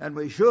 And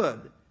we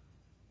should.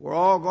 We're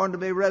all going to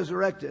be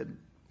resurrected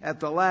at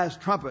the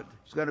last trumpet.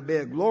 It's going to be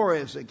a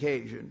glorious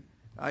occasion.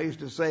 I used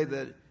to say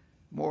that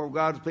more of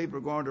God's people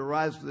are going to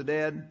rise from the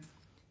dead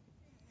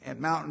at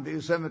Mountain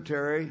View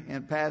Cemetery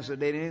in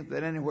Pasadena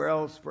than anywhere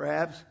else,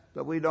 perhaps,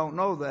 but we don't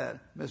know that.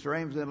 Mr.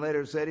 Ameson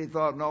later said he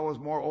thought no, it was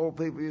more old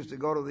people used to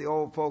go to the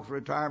old folks'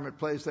 retirement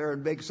place there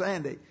in Big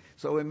Sandy.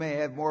 So we may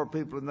have more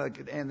people in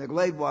the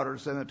Gladewater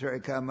Cemetery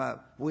come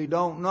up. We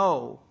don't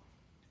know.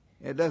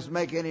 It doesn't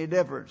make any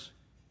difference.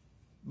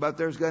 But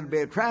there's going to be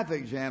a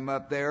traffic jam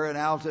up there in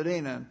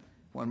Altadena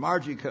when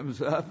Margie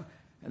comes up.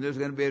 And there's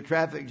going to be a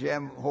traffic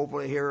jam,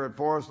 hopefully here at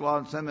Forest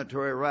Lawn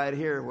Cemetery right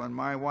here when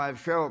my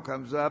wife Cheryl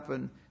comes up,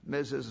 and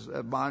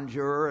Mrs.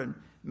 Bonjour and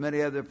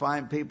many other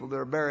fine people that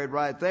are buried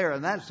right there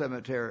in that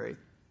cemetery.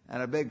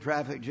 And a big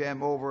traffic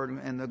jam over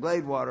in the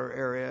Gladewater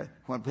area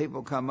when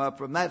people come up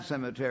from that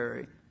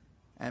cemetery.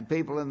 And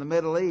people in the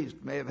Middle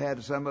East may have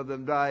had some of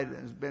them died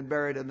and been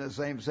buried in the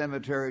same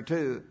cemetery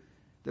too.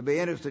 It'll be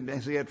interesting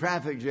to see a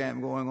traffic jam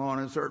going on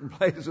in certain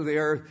places of the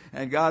earth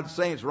and God's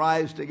saints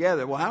rise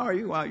together. Well, how are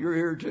you? Well, you're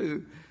here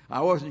too. I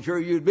wasn't sure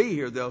you'd be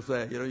here, they'll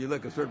say. You know, you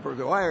look at a certain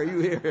person, why are you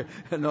here?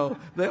 No,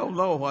 they'll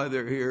know why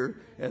they're here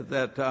at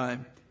that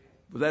time.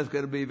 But that's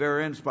going to be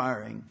very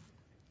inspiring.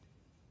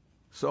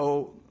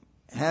 So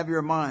have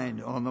your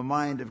mind on the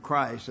mind of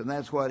Christ, and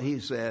that's what he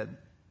said.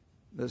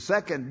 The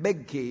second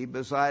big key,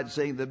 besides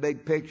seeing the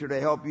big picture to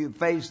help you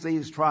face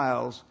these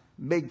trials,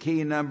 big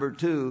key number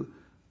 2,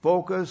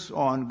 focus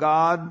on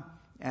God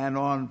and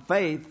on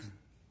faith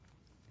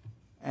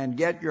and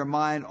get your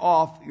mind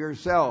off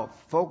yourself.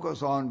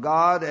 Focus on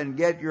God and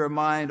get your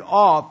mind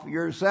off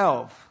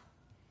yourself.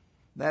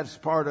 That's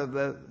part of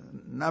the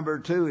number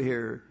 2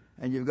 here,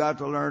 and you've got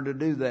to learn to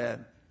do that.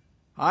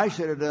 I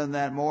should have done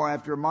that more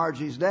after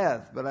Margie's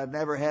death, but I've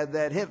never had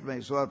that hit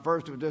me. So at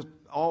first it was just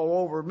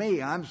all over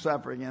me. I'm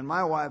suffering, and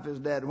my wife is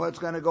dead. What's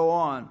going to go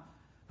on?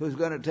 Who's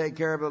going to take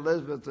care of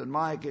Elizabeth and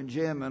Mike and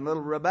Jim and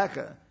little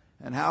Rebecca?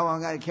 And how am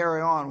I going to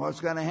carry on?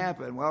 What's going to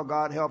happen? Well,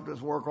 God helped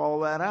us work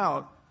all that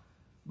out.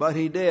 But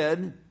He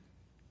did.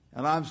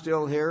 And I'm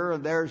still here,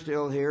 and they're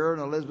still here,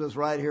 and Elizabeth's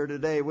right here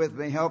today with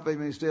me, helping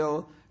me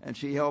still. And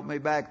she helped me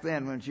back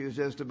then when she was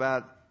just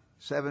about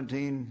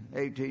 17,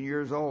 18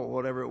 years old,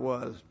 whatever it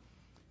was.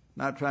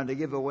 Not trying to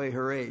give away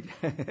her age.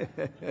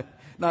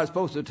 Not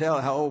supposed to tell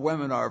how old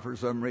women are for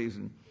some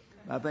reason.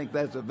 I think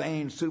that's a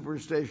vain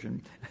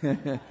superstition.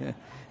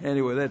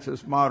 Anyway, that's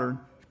this modern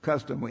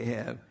custom we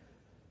have.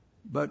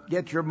 But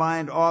get your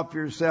mind off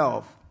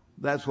yourself.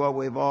 That's what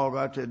we've all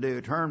got to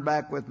do. Turn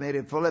back with me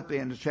to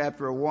Philippians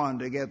chapter 1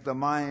 to get the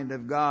mind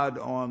of God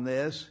on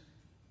this.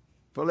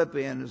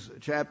 Philippians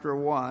chapter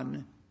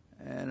 1,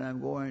 and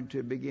I'm going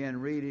to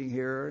begin reading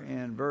here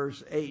in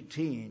verse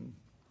 18.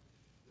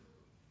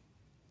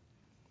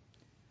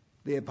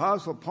 The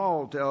Apostle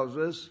Paul tells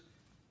us,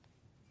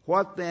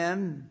 what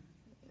then?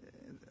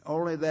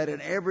 Only that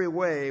in every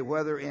way,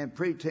 whether in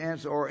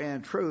pretense or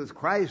in truth,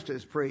 Christ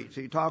is preached.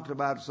 He talked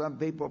about some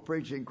people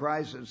preaching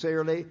Christ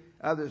sincerely,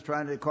 others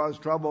trying to cause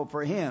trouble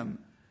for Him.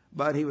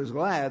 But he was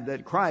glad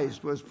that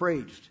Christ was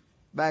preached.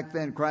 Back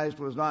then Christ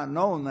was not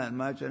known that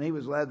much, and he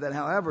was glad that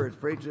however it's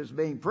preached, it's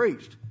being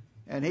preached.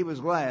 And he was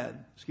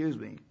glad.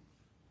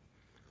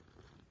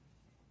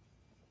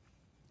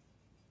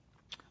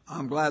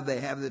 I'm glad they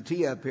have the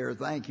tea up here.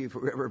 Thank you for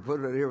whoever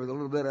put it here with a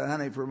little bit of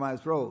honey for my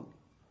throat.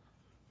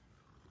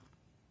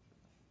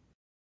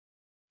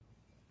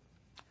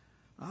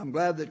 I'm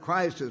glad that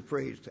Christ is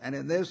preached, and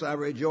in this I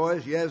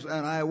rejoice, yes,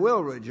 and I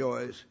will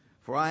rejoice,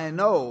 for I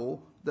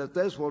know that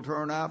this will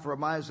turn out for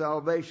my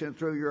salvation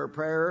through your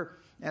prayer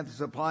and the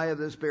supply of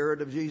the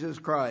Spirit of Jesus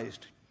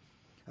Christ,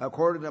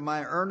 according to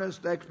my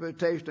earnest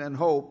expectation and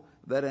hope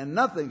that in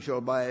nothing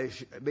shall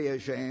be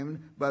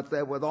ashamed, but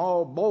that with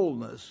all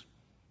boldness.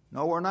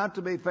 No, we're not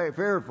to be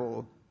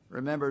fearful.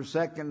 Remember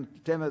 2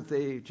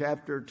 Timothy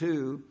chapter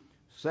 2,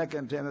 2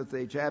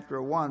 Timothy chapter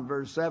 1,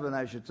 verse 7,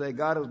 I should say,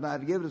 God has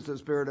not given us the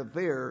spirit of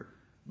fear,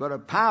 but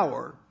of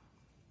power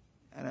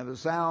and of a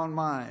sound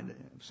mind.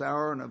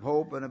 Sour and of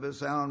hope and of a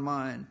sound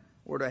mind.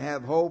 We're to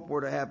have hope,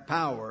 we're to have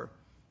power.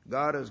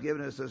 God has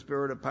given us the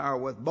spirit of power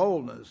with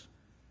boldness.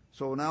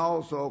 So now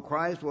also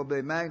Christ will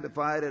be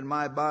magnified in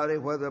my body,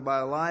 whether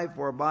by life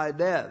or by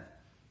death.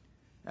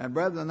 And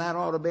brethren, that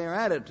ought to be our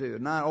attitude.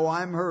 Not,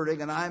 I'm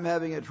hurting and I'm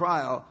having a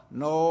trial.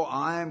 No,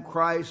 I'm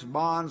Christ's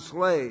bond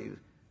slave.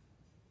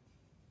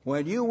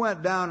 When you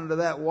went down into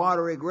that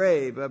watery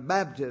grave of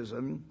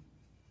baptism,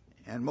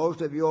 and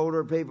most of you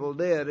older people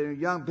did, and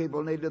young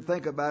people need to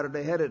think about it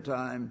ahead of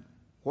time,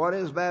 what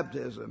is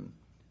baptism?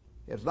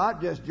 It's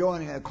not just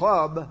joining a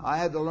club. I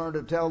had to learn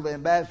to tell the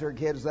ambassador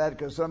kids that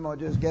because someone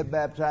would just get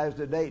baptized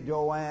to date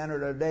Joanne or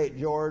to date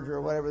George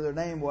or whatever their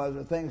name was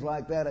or things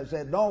like that. I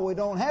said, no, we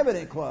don't have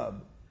any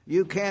club.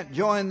 You can't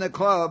join the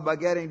club by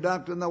getting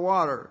dunked in the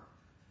water.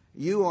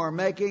 You are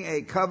making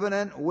a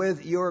covenant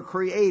with your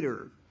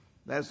Creator.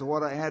 That's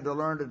what I had to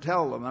learn to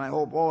tell them, and I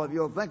hope all of you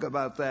will think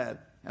about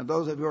that. And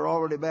those of you who are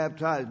already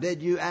baptized,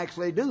 did you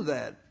actually do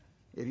that?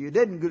 If you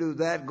didn't do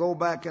that, go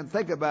back and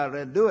think about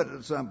it and do it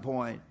at some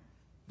point.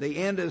 The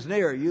end is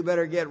near. You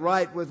better get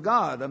right with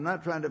God. I'm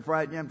not trying to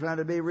frighten you. I'm trying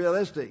to be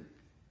realistic.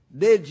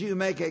 Did you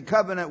make a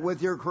covenant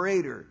with your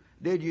Creator?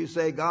 Did you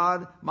say,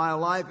 God, my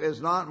life is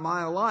not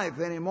my life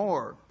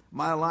anymore.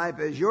 My life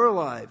is your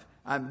life.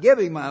 I'm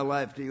giving my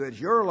life to you. It's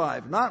your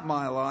life, not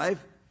my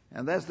life.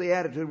 And that's the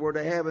attitude we're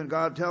to have, and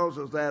God tells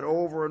us that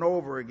over and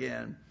over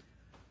again.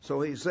 So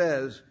he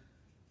says,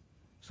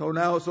 so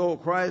now so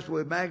Christ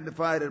will be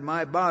magnified in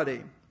my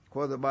body,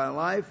 whether by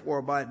life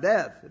or by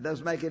death. It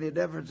doesn't make any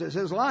difference. It's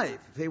his life.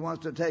 If he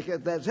wants to take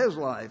it, that's his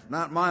life,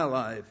 not my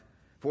life.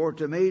 For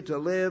to me to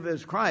live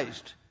is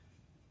Christ.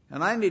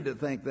 And I need to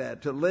think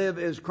that. To live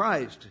is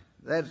Christ.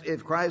 That's,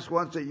 if Christ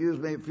wants to use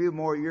me a few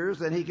more years,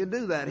 then he can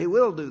do that. He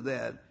will do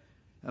that.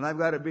 And I've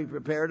got to be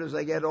prepared as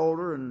I get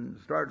older and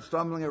start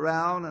stumbling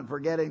around and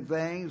forgetting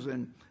things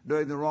and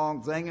doing the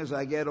wrong thing as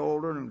I get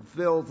older and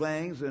feel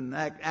things and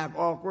act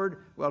awkward.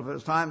 Well, if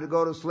it's time to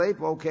go to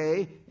sleep,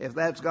 okay. If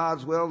that's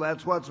God's will,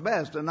 that's what's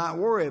best, and not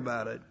worry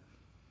about it.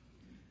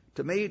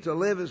 To me, to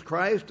live is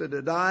Christ, and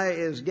to die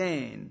is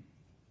gain.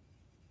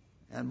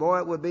 And boy,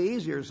 it would be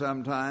easier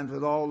sometimes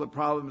with all the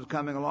problems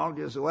coming along.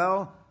 Just,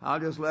 well,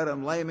 I'll just let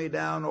them lay me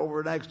down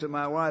over next to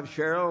my wife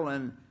Cheryl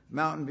and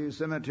Mountain View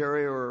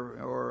Cemetery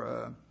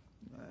or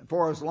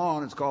Forest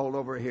Lawn, it's called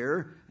over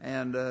here,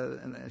 and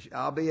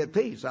I'll be at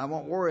peace. I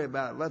won't worry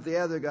about it. Let the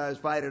other guys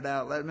fight it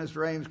out. Let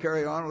Mr. Ames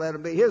carry on and let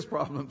him be his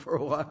problem for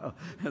a while.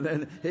 And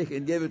then he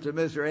can give it to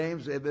Mr.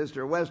 Ames, and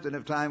Mr. Weston,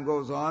 if time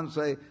goes on,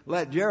 say,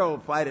 let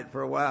Gerald fight it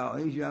for a while.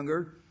 He's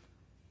younger.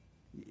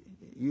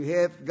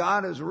 If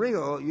God is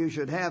real, you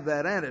should have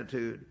that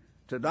attitude.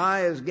 To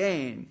die is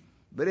gain.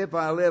 But if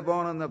I live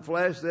on in the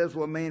flesh, this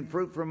will mean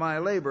fruit for my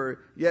labor.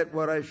 Yet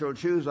what I shall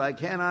choose I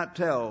cannot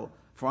tell,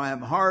 for I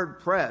am hard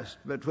pressed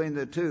between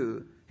the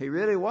two. He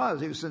really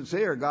was. He was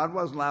sincere. God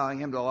wasn't allowing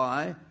him to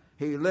lie.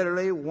 He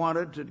literally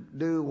wanted to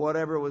do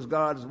whatever was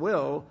God's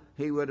will.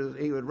 He would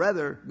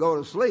rather go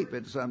to sleep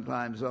at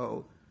sometimes,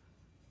 though.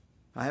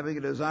 Having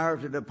a desire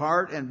to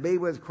depart and be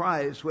with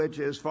Christ, which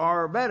is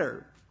far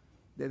better.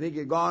 If he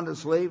had gone to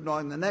sleep,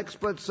 knowing the next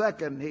split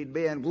second he'd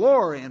be in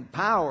glory and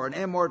power and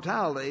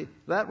immortality,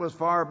 that was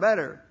far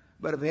better.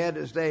 But if he had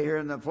to stay here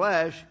in the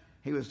flesh,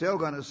 he was still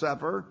going to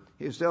suffer.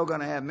 He was still going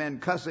to have men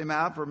cuss him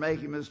out for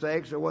making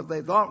mistakes or what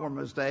they thought were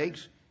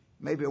mistakes.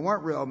 Maybe it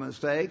weren't real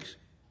mistakes.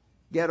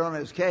 Get on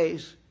his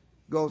case,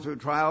 go through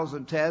trials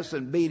and tests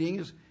and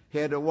beatings. He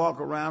had to walk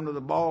around with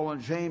a ball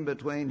and chain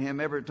between him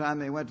every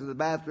time he went to the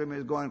bathroom. He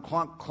was going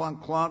clunk,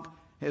 clunk, clunk.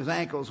 His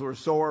ankles were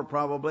sore,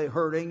 probably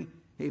hurting.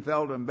 He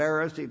felt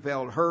embarrassed. He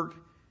felt hurt.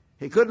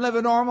 He couldn't live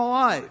a normal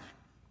life.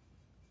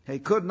 He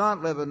could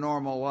not live a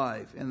normal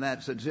life in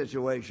that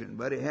situation,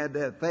 but he had to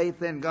have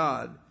faith in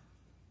God.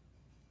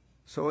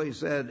 So he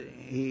said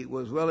he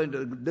was willing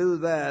to do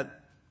that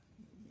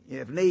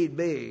if need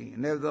be.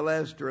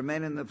 Nevertheless, to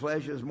remain in the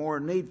flesh is more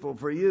needful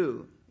for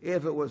you.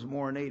 If it was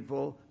more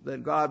needful,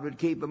 then God would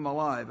keep him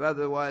alive.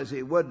 Otherwise,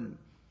 he wouldn't.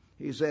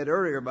 He said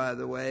earlier, by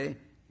the way,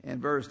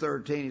 in verse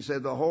 13, he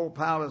said, the whole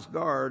palace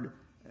guard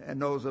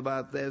knows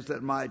about this,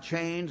 that my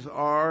chains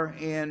are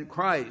in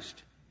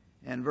Christ.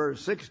 And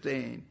verse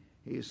 16,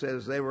 he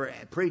says they were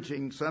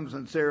preaching, some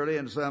sincerely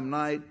and some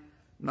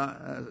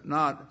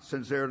not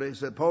sincerely,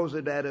 supposed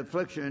to add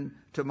affliction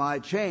to my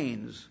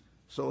chains.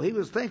 So he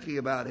was thinking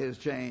about his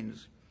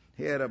chains.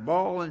 He had a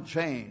ball and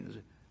chains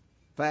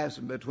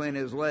fastened between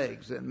his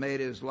legs that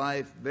made his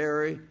life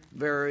very,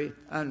 very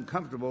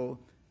uncomfortable,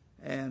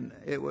 and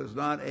it was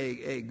not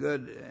a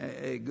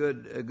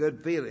good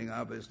feeling,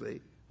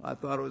 obviously. I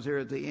thought it was here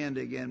at the end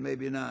again,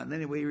 maybe not. And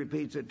anyway, he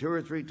repeats it 2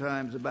 or 3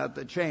 times about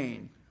the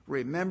chain.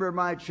 Remember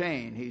my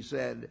chain, he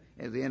said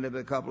at the end of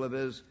a couple of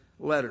his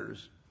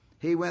letters.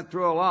 He went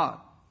through a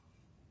lot,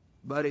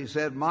 but he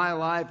said, my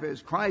life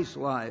is Christ's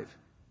life.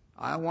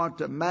 I want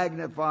to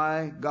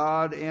magnify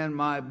God in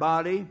my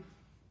body,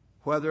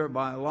 whether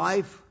by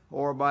life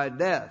or by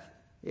death.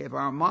 If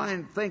our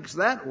mind thinks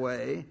that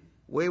way,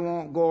 we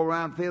won't go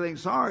around feeling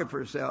sorry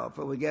for self.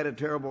 If we get a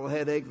terrible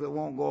headache that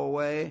won't go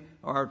away,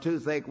 or our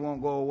toothache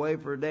won't go away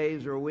for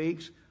days or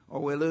weeks,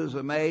 or we lose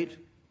a mate,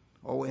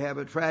 or we have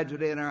a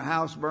tragedy and our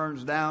house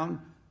burns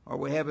down, or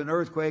we have an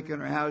earthquake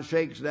and our house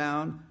shakes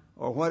down,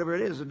 or whatever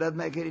it is, it doesn't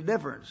make any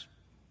difference.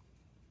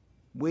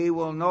 We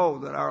will know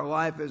that our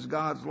life is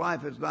God's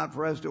life. It's not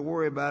for us to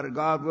worry about it.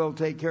 God will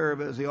take care of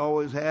it as he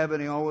always have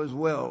and he always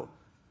will.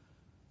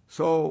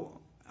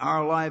 So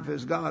our life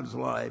is God's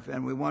life,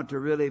 and we want to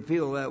really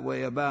feel that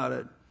way about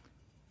it.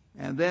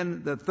 And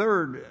then the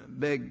third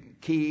big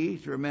key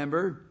to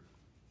remember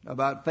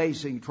about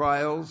facing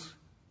trials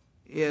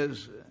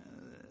is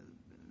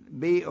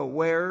be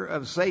aware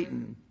of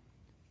Satan.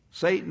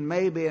 Satan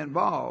may be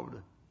involved.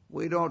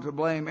 We don't to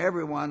blame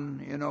everyone.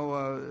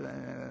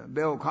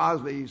 Bill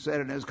Cosby said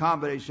in his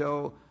comedy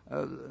show,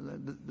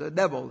 the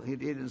devil, he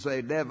didn't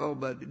say devil,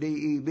 but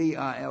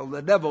D-E-V-I-L,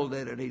 the devil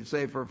did it, he'd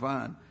say for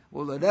fun.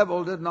 Well, the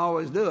devil didn't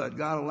always do it.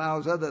 God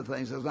allows other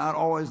things. It's not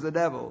always the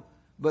devil,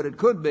 but it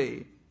could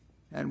be.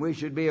 And we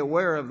should be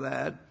aware of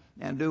that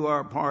and do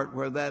our part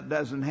where that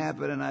doesn't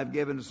happen. And I've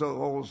given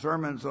whole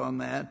sermons on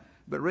that.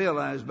 But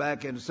realize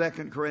back in 2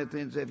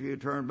 Corinthians, if you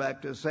turn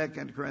back to 2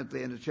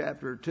 Corinthians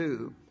chapter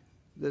 2,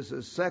 this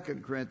is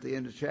 2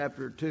 Corinthians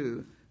chapter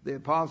 2. The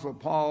Apostle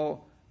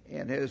Paul,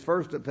 in his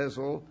first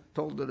epistle,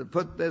 told her to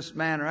put this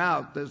man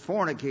out, this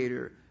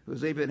fornicator,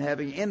 who's even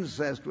having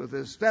incest with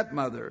his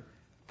stepmother.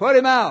 Put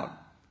him out.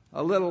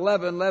 A little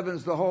leaven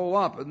leavens the whole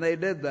lump, and they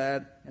did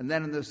that. And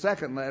then in the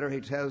second letter,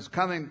 he says,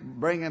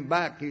 bring him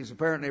back. He's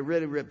apparently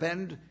really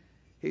repentant.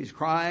 He's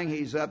crying,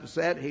 he's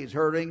upset, he's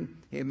hurting.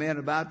 He may be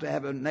about to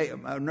have a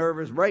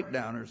nervous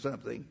breakdown or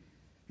something.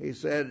 He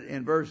said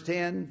in verse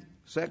 10,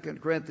 2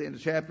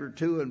 Corinthians chapter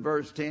 2 and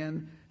verse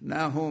 10,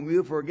 now whom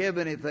you forgive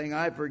anything,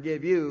 I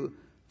forgive you.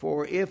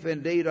 For if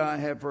indeed I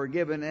have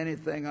forgiven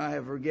anything, I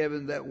have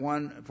forgiven that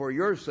one for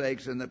your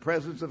sakes in the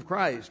presence of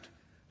Christ,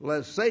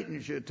 lest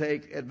Satan should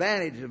take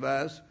advantage of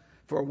us,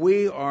 for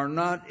we are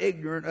not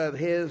ignorant of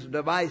his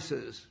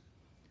devices.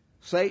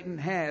 Satan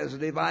has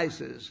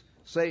devices.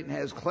 Satan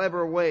has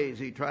clever ways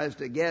he tries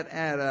to get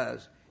at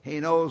us. He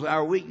knows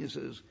our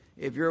weaknesses.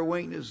 If your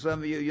weakness, some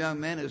of you young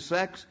men, is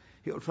sex,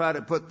 he'll try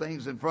to put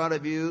things in front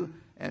of you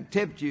and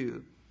tempt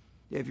you.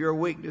 If your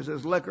weakness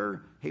is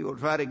liquor, he will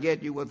try to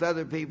get you with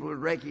other people who are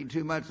drinking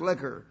too much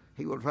liquor.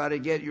 He will try to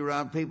get you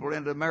around people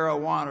into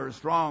marijuana or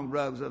strong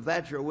drugs, if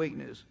that's your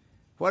weakness.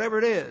 Whatever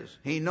it is,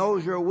 he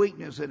knows your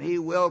weakness, and he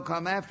will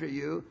come after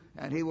you,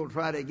 and he will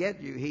try to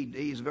get you.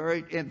 He's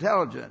very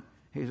intelligent.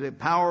 He's a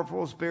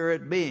powerful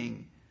spirit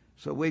being.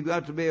 So we've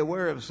got to be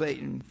aware of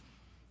Satan.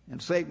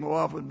 And Satan will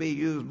often be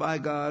used by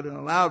God and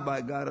allowed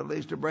by God at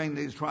least to bring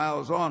these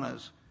trials on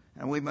us.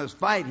 And we must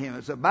fight him.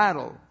 It's a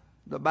battle.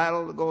 The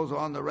battle that goes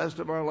on the rest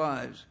of our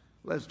lives.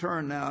 Let's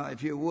turn now,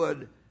 if you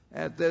would,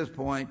 at this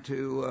point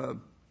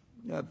to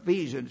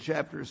Ephesians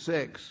chapter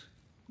 6.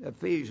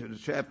 Ephesians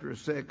chapter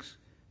 6,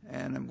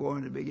 and I'm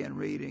going to begin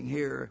reading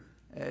here,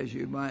 as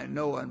you might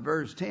know, in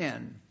verse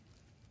 10.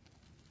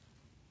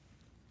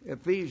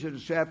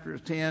 Ephesians chapter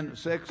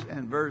 6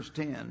 and verse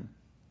 10.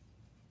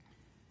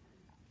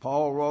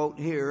 Paul wrote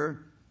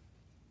here,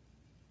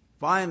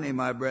 "Finally,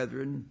 my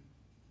brethren,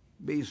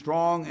 be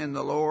strong in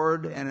the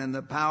Lord and in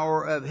the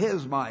power of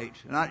His might,"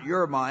 not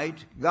your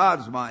might,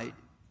 God's might.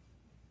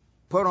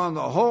 "Put on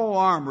the whole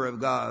armor of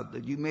God,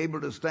 that you may be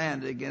able to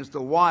stand against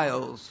the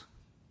wiles."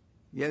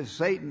 Yes,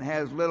 Satan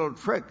has little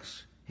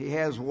tricks. He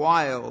has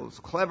wiles,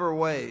 clever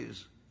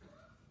ways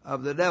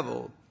of the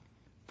devil.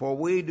 "For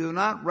we do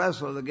not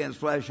wrestle against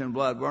flesh and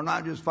blood." We're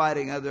not just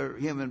fighting other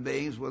human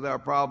beings with our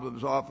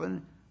problems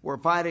often. We're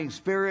fighting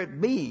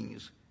spirit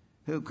beings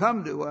who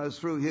come to us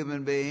through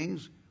human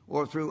beings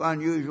or through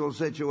unusual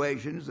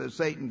situations that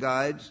Satan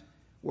guides.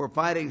 We're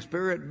fighting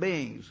spirit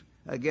beings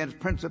against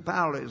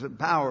principalities and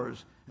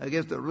powers,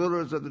 against the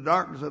rulers of the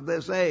darkness of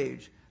this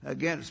age,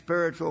 against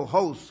spiritual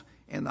hosts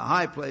in the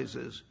high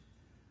places.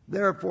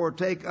 "Therefore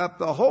take up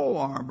the whole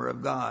armor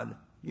of God."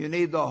 You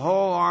need the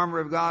whole armor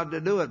of God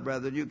to do it,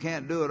 brethren. You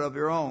can't do it of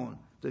your own,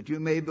 that you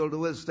may be able to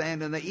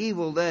withstand in the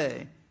evil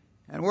day.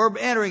 And we're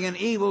entering an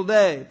evil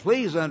day.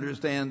 Please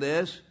understand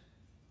this.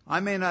 I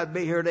may not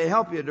be here to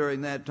help you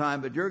during that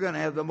time, but you're going to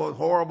have the most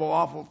horrible,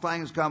 awful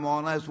things come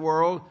on this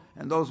world.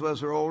 And those of us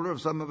who are older,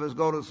 if some of us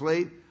go to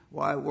sleep,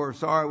 why, we're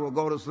sorry we'll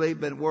go to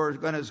sleep, but we're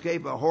going to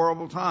escape a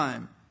horrible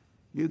time.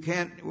 You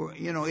can't,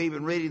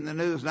 even reading the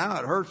news now,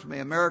 it hurts me.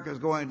 America's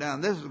going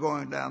down. This is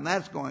going down.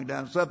 That's going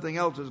down. Something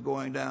else is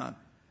going down.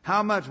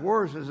 How much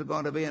worse is it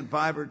going to be in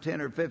 5 or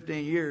 10 or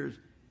 15 years?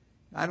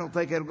 I don't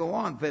think it'll go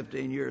on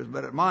 15 years,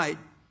 but it might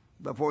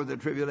before the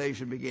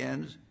tribulation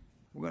begins.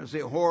 We're going to see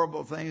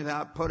horrible things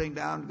out, putting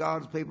down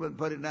God's people and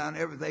putting down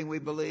everything we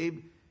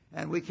believe.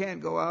 And we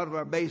can't go out of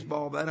our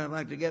baseball bat and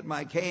like to get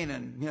my cane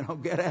and,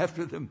 get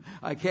after them.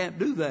 I can't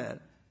do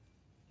that.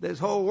 This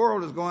whole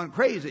world is going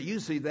crazy. You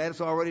see that.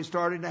 It's already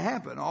starting to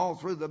happen all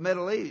through the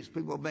Middle East.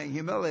 People being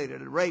humiliated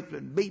and raped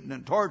and beaten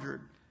and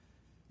tortured.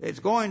 It's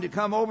going to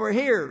come over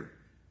here.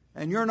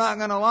 And you're not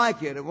going to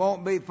like it. It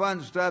won't be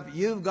fun stuff.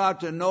 You've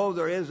got to know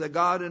there is a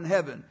God in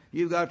heaven.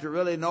 You've got to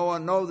really know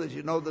and know that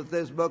you know that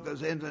this book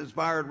is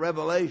inspired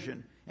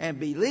revelation. And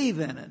believe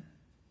in it.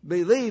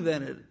 Believe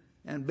in it.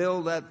 And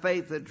build that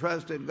faith and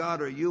trust in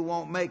God, or you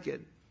won't make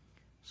it.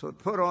 So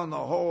put on the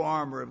whole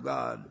armor of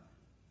God.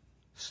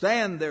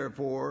 "Stand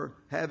therefore,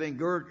 having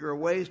girt your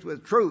waist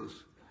with truth."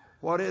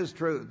 What is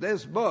truth?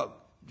 This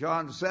book,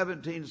 John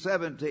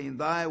 17:17,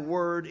 "Thy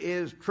word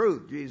is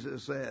truth,"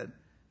 Jesus said.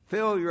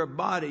 Fill your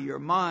body, your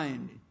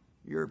mind,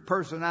 your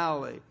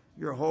personality,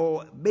 your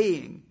whole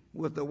being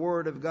with the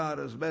Word of God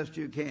as best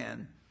you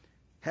can.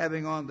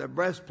 "Having on the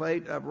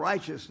breastplate of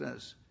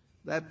righteousness,"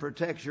 that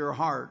protects your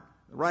heart,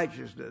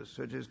 righteousness,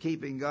 such as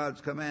keeping God's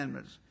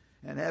commandments.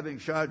 "And having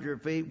shod your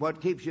feet,"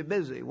 what keeps you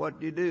busy? What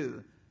do you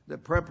do? The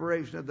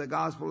preparation of the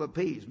gospel of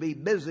peace. Be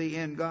busy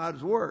in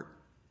God's work.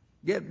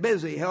 Get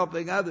busy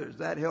helping others.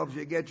 That helps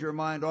you get your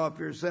mind off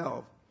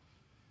yourself.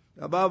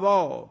 Above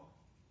all,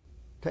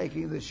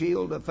 taking the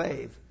shield of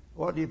faith.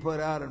 What do you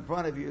put out in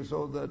front of you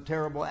so the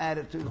terrible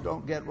attitudes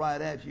don't get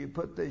right at you? You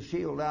put this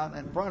shield out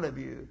in front of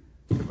you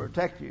to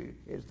protect you.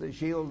 It's the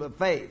shield of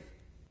faith.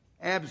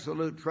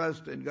 Absolute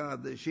trust in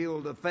God, the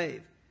shield of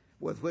faith,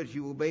 with which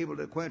you will be able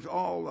to quench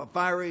all the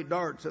fiery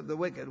darts of the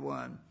wicked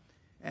one.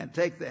 And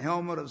take the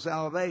helmet of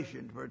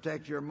salvation to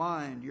protect your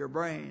mind, your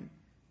brain,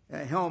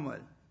 a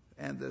helmet,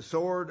 and the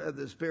sword of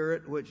the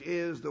Spirit, which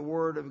is the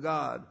Word of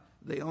God.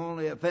 The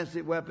only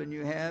offensive weapon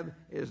you have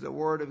is the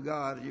Word of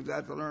God. You've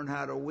got to learn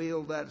how to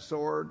wield that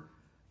sword,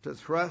 to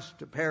thrust,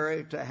 to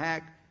parry, to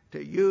hack,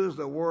 to use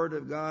the Word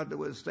of God to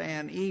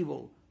withstand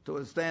evil, to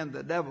withstand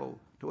the devil,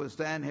 to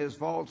withstand his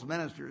false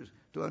ministers,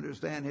 to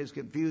understand his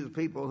confused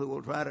people who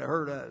will try to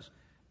hurt us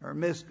or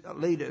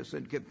mislead us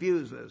and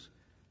confuse us.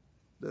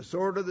 The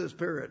sword of the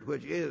Spirit,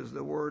 which is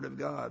the Word of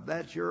God.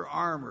 That's your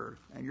armor,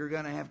 and you're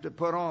going to have to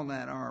put on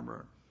that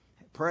armor.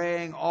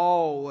 Praying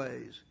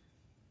always.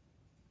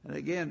 And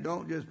again,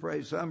 don't just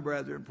pray some,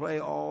 brethren. Pray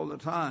all the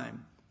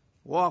time.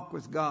 Walk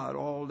with God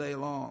all day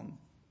long.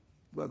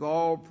 With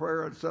all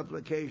prayer and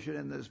supplication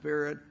in the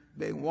Spirit,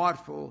 being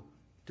watchful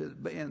to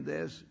in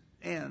this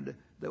end,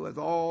 that with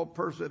all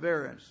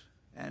perseverance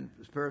and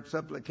Spirit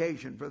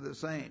supplication for the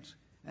saints.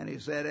 And he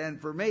said,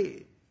 and for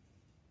me.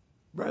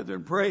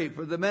 Brethren, pray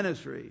for the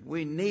ministry.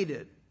 We need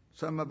it.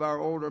 Some of our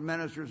older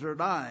ministers are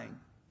dying.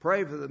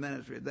 Pray for the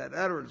ministry, that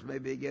utterance may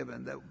be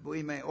given, that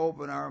we may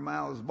open our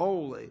mouths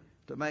boldly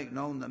to make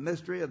known the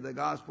mystery of the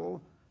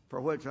gospel,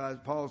 for which, as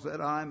Paul said,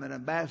 I'm an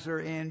ambassador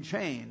in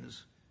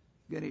chains.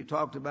 Again, he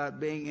talked about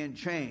being in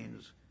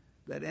chains,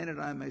 that in it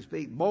I may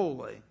speak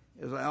boldly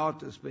as I ought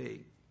to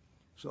speak.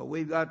 So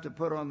we've got to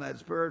put on that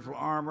spiritual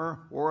armor.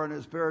 We're in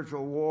a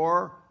spiritual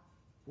war.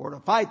 We're to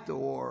fight the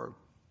war.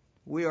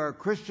 We are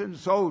Christian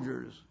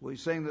soldiers. We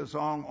sing the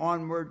song,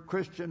 Onward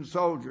Christian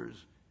Soldiers.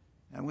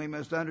 And we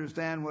must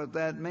understand what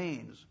that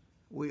means.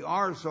 We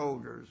are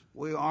soldiers.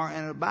 We are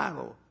in a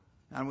battle.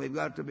 And we've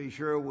got to be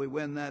sure we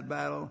win that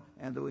battle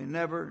and that we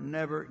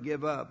never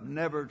give up,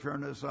 never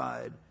turn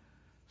aside.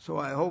 So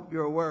I hope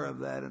you're aware of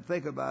that and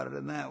think about it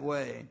in that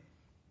way.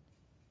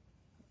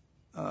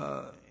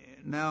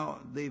 Now,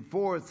 the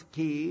fourth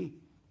key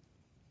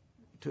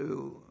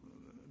to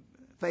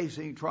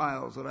facing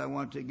trials that I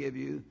want to give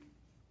you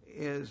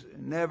is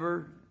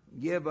never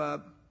give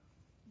up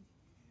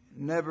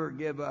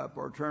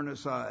or turn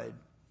aside.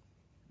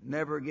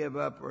 Never give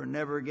up or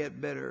never get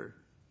bitter.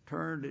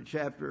 Turn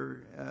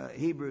to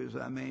Hebrews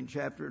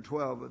chapter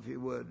 12, if you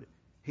would.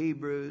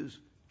 Hebrews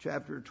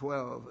chapter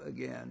 12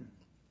 again.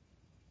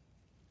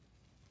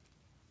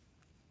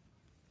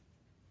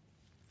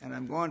 And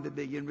I'm going to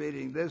begin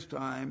reading this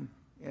time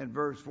in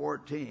verse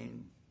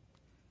 14.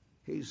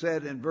 He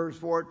said in verse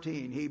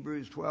 14,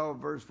 Hebrews 12,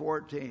 verse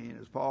 14,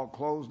 as Paul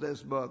closed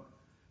this book,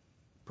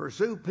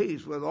 pursue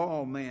peace with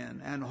all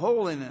men and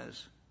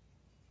holiness.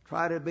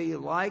 Try to be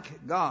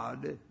like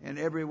God in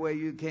every way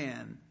you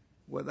can,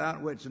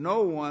 without which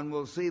no one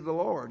will see the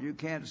Lord. You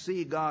can't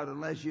see God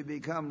unless you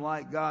become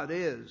like God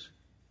is.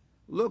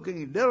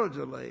 Looking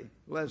diligently,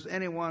 lest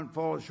anyone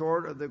fall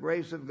short of the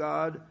grace of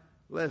God,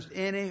 lest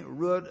any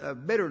root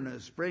of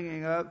bitterness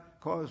springing up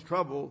cause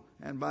trouble,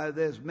 and by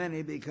this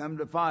many become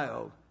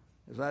defiled.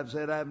 As I've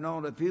said, I've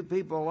known a few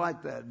people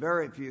like that,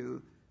 very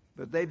few,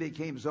 but they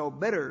became so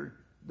bitter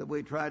that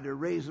we tried to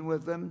reason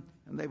with them,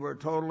 and they were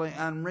totally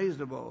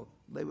unreasonable.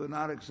 They would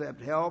not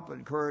accept help,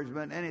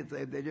 encouragement,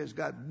 anything. They just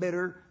got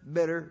bitter.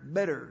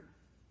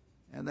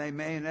 And they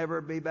may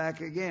never be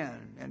back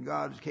again in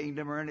God's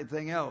kingdom or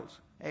anything else.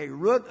 A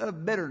root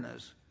of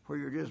bitterness, where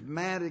you're just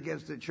mad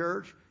against the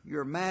church,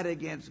 you're mad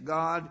against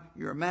God,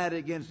 you're mad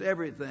against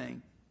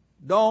everything.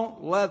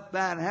 Don't let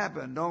that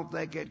happen. Don't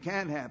think it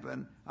can't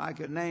happen. I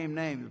could name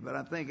names, but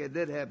I think it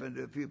did happen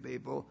to a few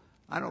people.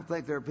 I don't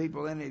think there are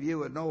people any of you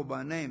would know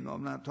by name, though.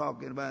 I'm not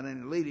talking about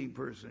any leading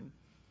person.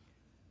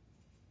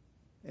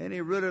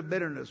 Any root of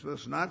bitterness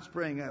must not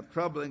spring up,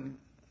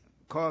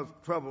 cause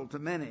trouble to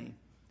many,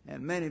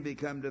 and many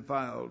become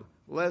defiled,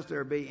 lest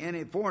there be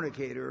any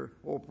fornicator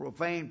or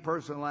profane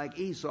person like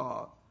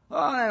Esau. Oh,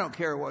 I don't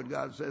care what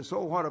God says. So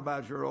what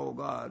about your old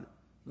God?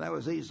 That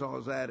was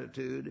Esau's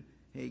attitude.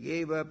 He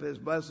gave up his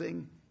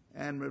blessing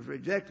and was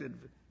rejected,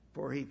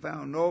 for he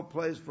found no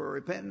place for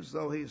repentance,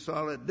 though he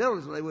sought it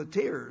diligently with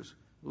tears.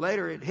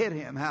 Later it hit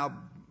him how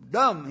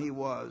dumb he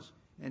was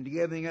in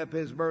giving up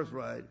his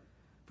birthright.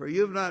 For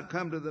you've not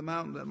come to the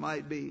mountain that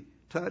might be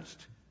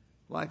touched,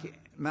 like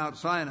Mount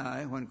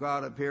Sinai, when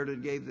God appeared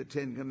and gave the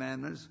 10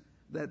 Commandments,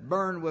 that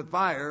burned with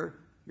fire.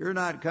 You're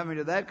not coming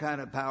to that kind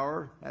of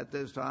power at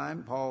this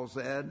time, Paul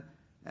said,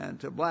 and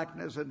to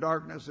blackness and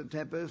darkness and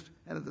tempest,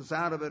 and at the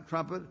sound of a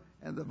trumpet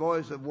and the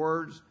voice of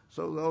words.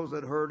 So those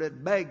that heard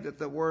it begged that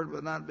the word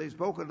would not be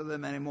spoken to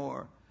them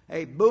anymore.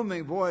 A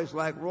booming voice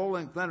like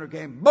rolling thunder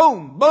came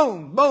boom,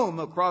 boom, boom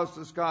across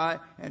the sky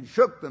and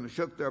shook them,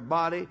 shook their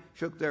body,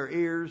 shook their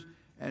ears,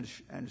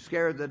 and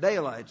scared the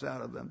daylights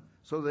out of them.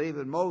 So that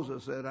even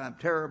Moses said, I'm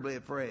terribly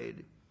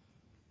afraid.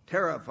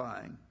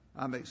 Terrifying.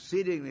 I'm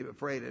exceedingly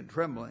afraid and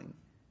trembling.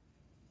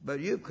 But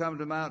you've come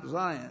to Mount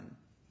Zion.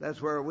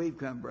 That's where we've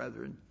come,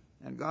 brethren.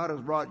 And God has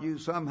brought you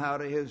somehow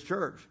to His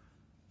church.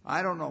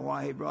 I don't know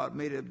why He brought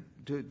me to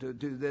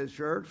this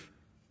church.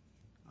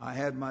 I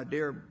had my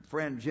dear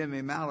friend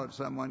Jimmy Mallett.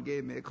 Someone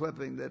gave me a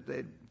clipping that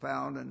they'd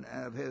found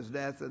of his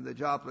death in the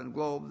Joplin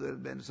Globe that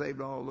had been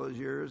saved all those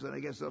years. And I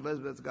guess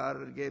Elizabeth got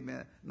it and gave me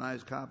a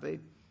nice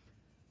copy.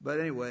 But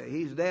anyway,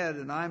 he's dead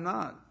and I'm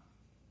not.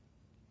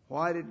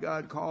 Why did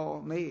God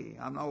call me?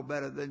 I'm no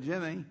better than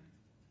Jimmy.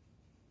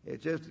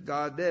 It's just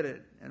God did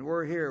it. And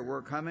we're here.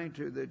 We're coming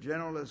to the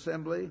General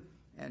Assembly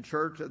and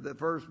Church of the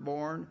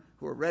Firstborn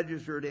who are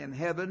registered in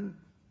heaven.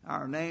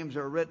 Our names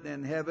are written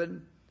in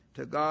heaven.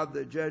 To God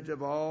the judge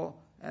of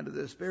all, and to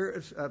the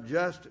spirits of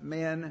just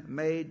men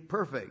made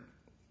perfect.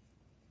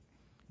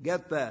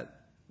 Get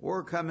that.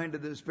 We're coming to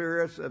the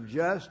spirits of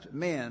just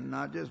men,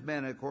 not just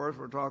men, of course.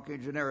 We're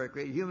talking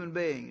generically, human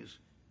beings.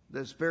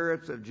 The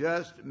spirits of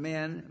just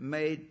men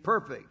made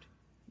perfect.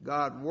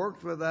 God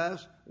works with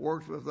us.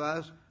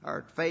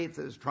 Our faith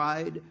is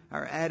tried.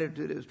 Our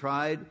attitude is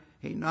tried.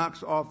 He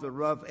knocks off the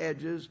rough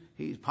edges.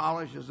 He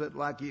polishes it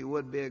like he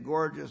would be a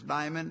gorgeous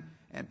diamond.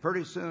 And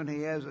pretty soon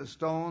he has a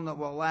stone that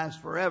will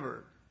last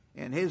forever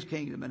in His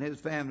kingdom, and His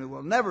family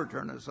will never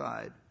turn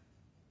aside.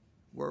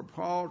 We're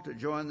called to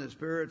join the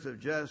spirits of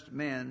just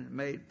men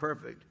made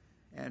perfect,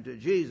 and to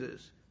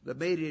Jesus, the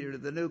mediator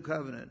of the new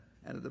covenant,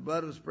 and to the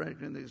blood of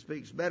sprinkling that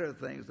speaks better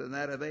things than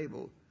that of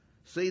Abel.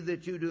 See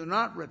that you do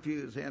not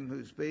refuse Him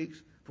who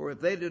speaks, for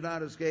if they did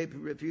not escape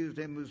who refused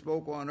Him who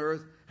spoke on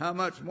earth, how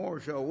much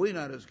more shall we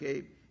not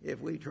escape if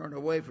we turn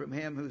away from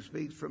Him who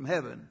speaks from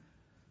heaven?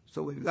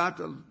 So we've got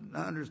to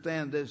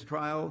understand this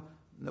trial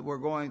that we're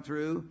going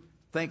through.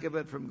 Think of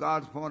it from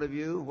God's point of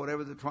view,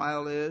 whatever the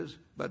trial is,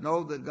 but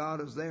know that God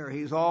is there.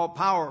 He's all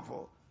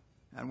powerful,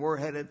 and we're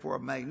headed for a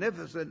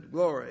magnificent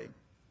glory.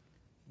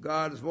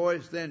 God's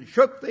voice then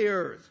shook the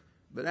earth.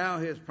 But now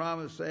his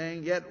promise,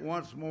 saying, yet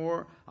once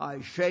more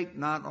I shake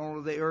not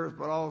only the earth,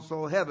 but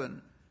also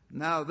heaven.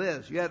 Now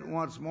this, yet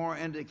once more,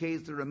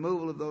 indicates the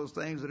removal of those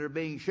things that are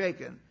being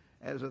shaken,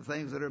 as the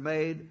things that are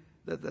made,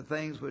 that the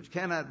things which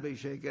cannot be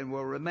shaken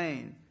will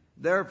remain.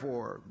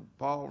 Therefore,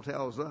 Paul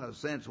tells us,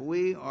 since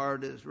we are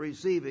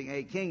receiving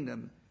a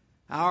kingdom,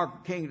 our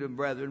kingdom,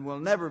 brethren, will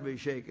never be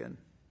shaken.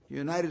 The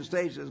United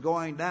States is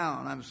going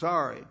down, I'm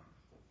sorry.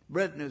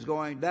 Britain is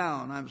going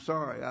down, I'm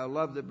sorry. I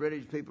love the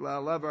British people, I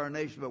love our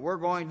nation, but we're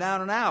going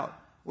down and out.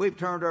 We've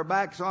turned our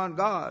backs on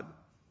God.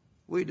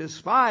 We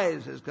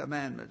despise His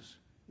commandments.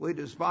 We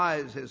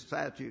despise His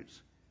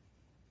statutes.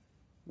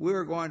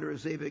 We're going to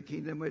receive a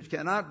kingdom which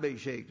cannot be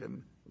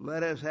shaken.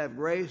 Let us have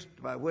grace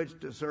by which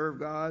to serve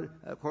God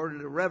according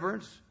to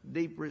reverence,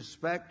 deep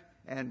respect,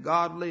 and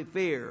godly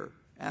fear,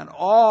 and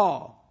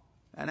awe,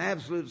 an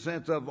absolute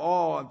sense of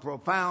awe and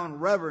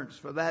profound reverence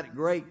for that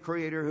great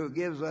Creator who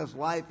gives us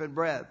life and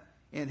breath.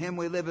 In Him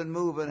we live and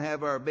move and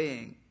have our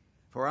being.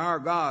 For our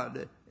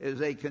God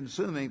is a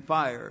consuming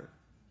fire.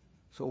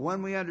 So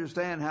when we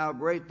understand how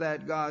great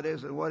that God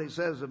is and what He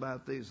says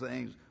about these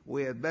things,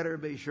 we had better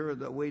be sure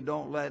that we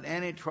don't let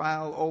any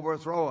trial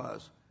overthrow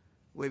us.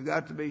 We've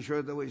got to be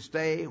sure that we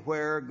stay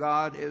where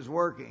God is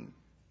working.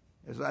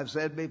 As I've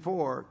said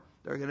before,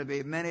 there are going to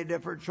be many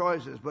different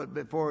choices put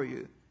before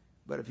you.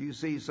 But if you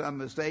see some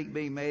mistake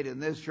being made in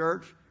this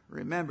church,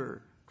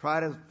 remember, try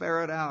to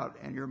ferret out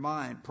in your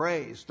mind.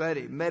 Pray,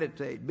 study,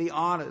 meditate, be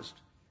honest.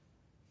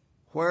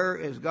 Where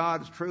is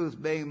God's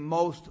truth being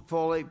most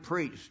fully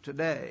preached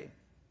today?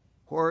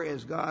 Where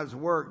is God's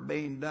work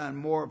being done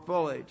more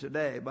fully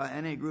today by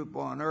any group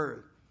on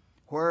earth?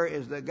 Where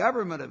is the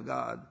government of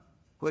God,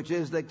 which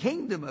is the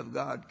kingdom of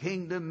God?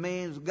 Kingdom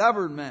means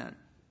government.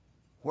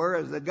 Where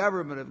is the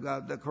government of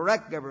God, the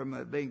correct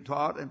government, being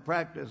taught and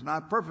practiced,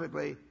 not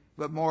perfectly,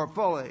 but more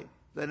fully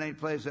than any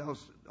place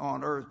else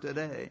on earth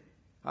today?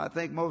 I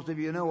think most of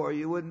you know, or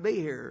you wouldn't be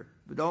here.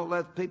 But don't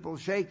let people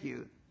shake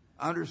you.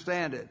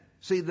 Understand it.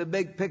 See the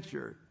big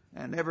picture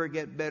and never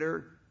get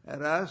bitter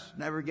at us,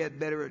 never get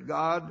bitter at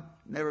God,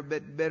 never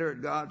get bitter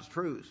at God's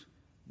truth.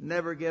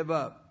 Never give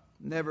up.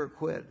 Never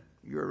quit.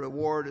 Your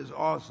reward is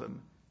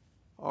awesome.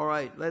 All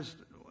right, let's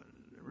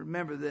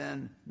remember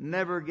then,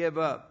 never give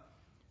up.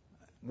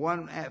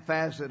 One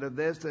facet of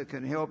this that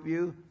can help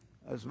you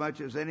as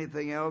much as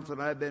anything else,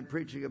 and I've been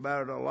preaching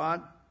about it a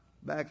lot,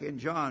 back in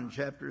John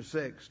chapter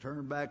 6.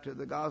 Turn back to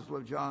the Gospel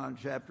of John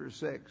chapter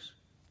 6.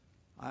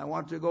 I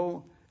want to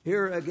go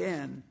here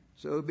again,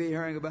 so you'll be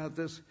hearing about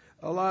this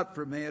a lot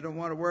from me. I don't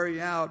want to wear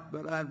you out,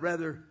 but I'd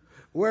rather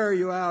wear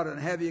you out and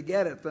have you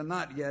get it than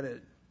not get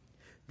it.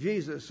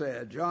 Jesus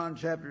said, John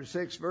chapter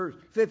 6, verse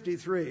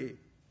 53,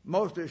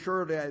 most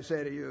assuredly I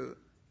say to you,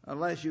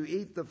 unless you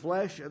eat the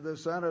flesh of the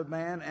Son of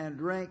Man and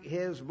drink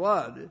His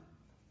blood,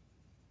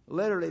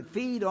 literally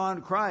feed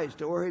on Christ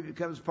to where He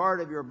becomes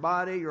part of your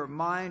body, your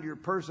mind, your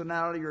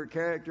personality, your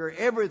character,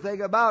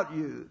 everything about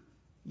you.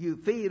 You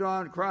feed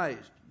on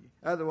Christ.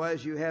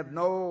 Otherwise you have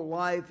no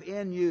life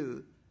in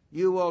you.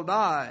 You will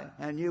die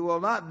and you will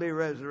not be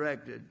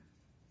resurrected.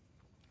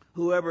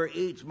 Whoever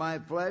eats my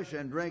flesh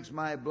and drinks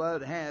my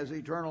blood has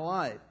eternal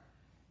life.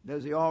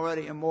 Is he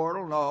already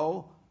immortal?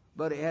 No.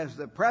 But he has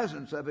the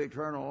presence of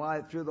eternal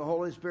life through the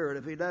Holy Spirit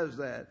if he does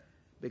that.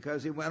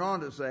 Because He went on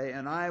to say,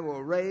 and I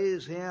will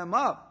raise him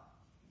up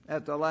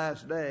at the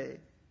last day.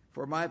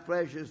 For my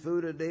flesh is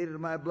food indeed, and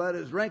my blood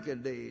is drink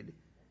indeed.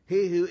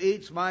 He who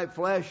eats my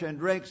flesh and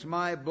drinks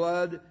my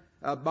blood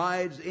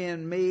abides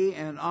in me,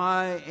 and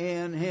I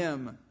in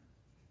him.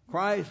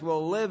 Christ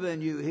will live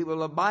in you. He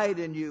will abide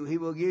in you. He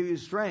will give you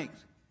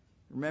strength.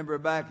 Remember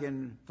back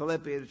in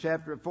Philippians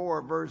chapter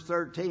 4, verse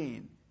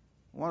 13.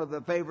 One of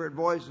the favorite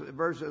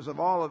verses of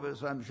all of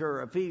us, I'm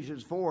sure.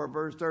 Ephesians 4,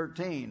 verse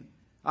 13.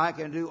 I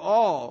can do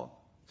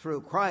all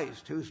through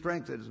Christ who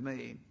strengthens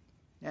me.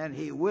 And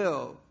He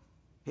will.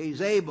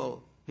 He's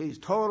able. He's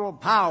total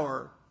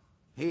power.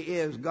 He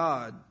is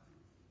God.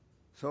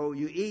 So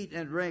you eat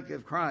and drink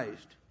of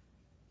Christ.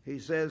 He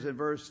says in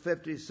verse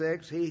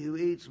 56, He who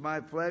eats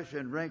my flesh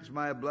and drinks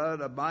my blood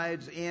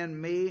abides in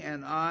me,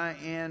 and I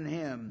in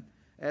him.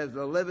 As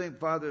the living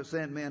Father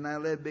sent me, and I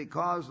live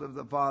because of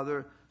the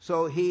Father,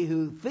 so he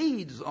who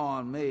feeds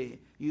on me.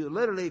 You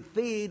literally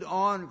feed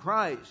on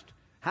Christ.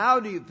 How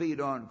do you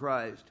feed on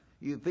Christ?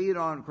 You feed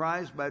on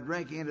Christ by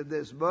drinking into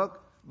this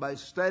book, by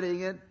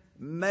studying it,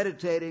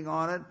 meditating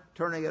on it,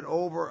 turning it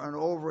over and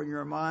over in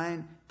your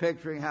mind,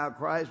 picturing how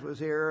Christ was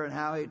here and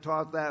how He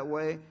taught that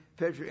way,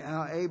 picturing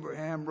how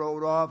Abraham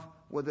rode off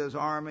with his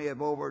army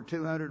of over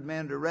 200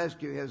 men to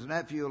rescue his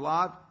nephew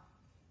Lot,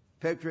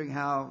 picturing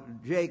how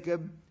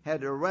Jacob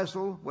had to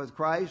wrestle with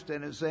Christ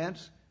in a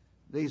sense.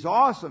 These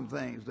awesome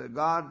things that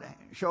God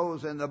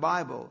shows in the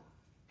Bible.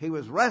 He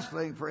was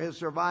wrestling for his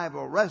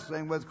survival,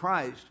 wrestling with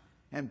Christ.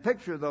 And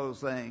picture those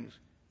things.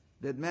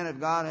 Did men of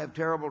God have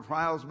terrible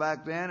trials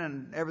back then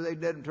and everything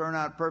didn't turn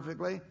out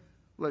perfectly?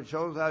 Well, it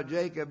shows how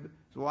Jacob's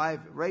wife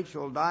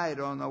Rachel died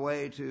on the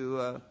way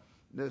to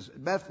this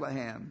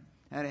Bethlehem,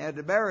 and he had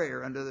to bury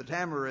her under the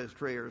tamarisk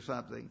tree or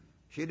something.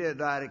 She did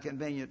die at a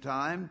convenient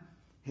time.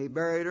 He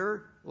buried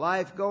her.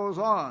 Life goes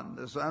on.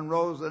 The sun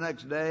rose the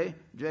next day.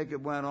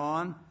 Jacob went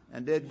on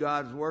and did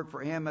God's work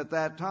for him at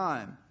that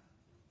time.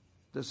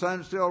 The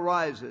sun still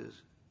rises.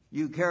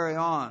 You carry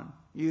on.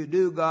 You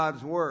do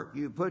God's work.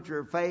 You put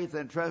your faith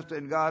and trust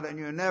in God, and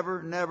you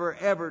never, never,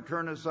 ever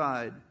turn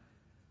aside.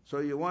 So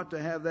you want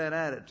to have that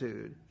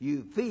attitude.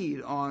 You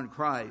feed on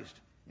Christ.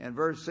 In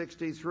verse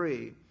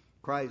 63,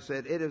 Christ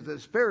said, "It is the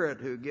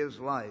Spirit who gives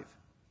life.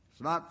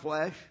 It's not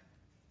flesh.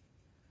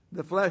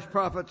 The flesh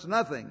profits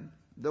nothing.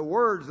 The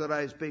words that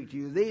I speak to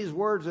you, these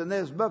words in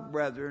this book,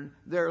 brethren,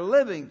 they're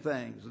living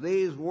things.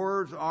 These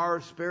words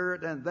are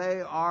spirit and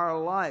they are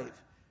life."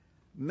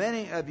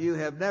 Many of you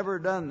have never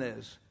done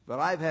this, but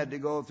I've had to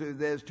go through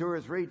this 2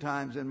 or 3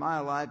 times in my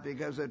life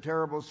because of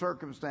terrible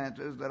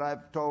circumstances that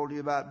I've told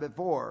you about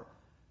before,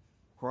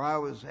 where I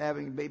was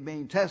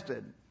being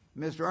tested.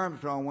 Mr.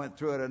 Armstrong went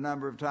through it a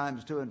number of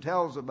times too and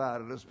tells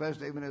about it,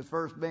 especially when he was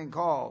first being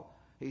called.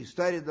 He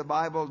studied the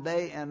Bible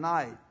day and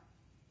night.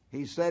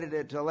 He studied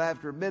it till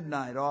after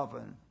midnight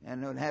often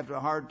and would have a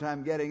hard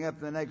time getting up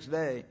the next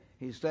day.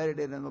 He studied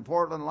it in the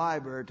Portland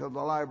Library till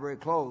the library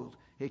closed.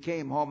 He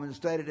came home and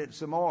studied it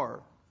some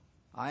more.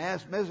 I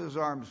asked Mrs.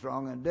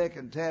 Armstrong and Dick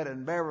and Ted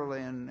and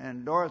Beverly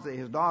and Dorothy,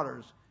 his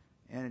daughters,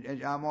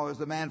 and I'm always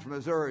the man from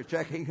Missouri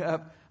checking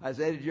up. I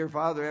said, "Did your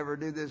father ever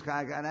do this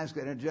kind of?" I asked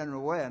it in a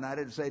general way, and I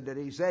didn't say that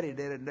he said he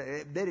did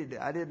it. Did he?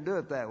 I didn't do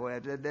it that way. I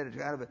did it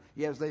kind of.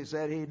 Yes, they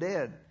said he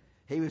did.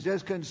 He was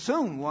just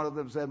consumed. One of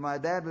them said, "My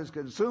dad was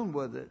consumed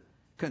with it,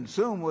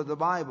 consumed with the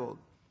Bible."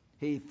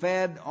 He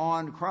fed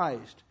on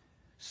Christ.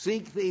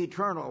 Seek the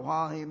eternal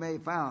while he may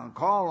found.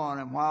 Call on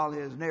him while he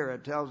is near.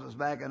 It tells us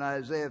back in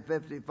Isaiah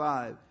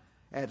 55.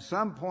 At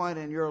some point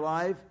in your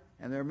life,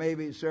 and there may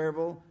be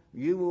several,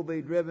 you will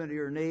be driven to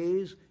your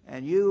knees,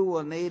 and you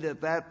will need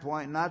at that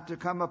point not to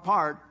come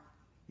apart.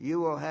 You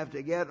will have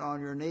to get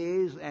on your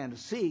knees and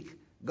seek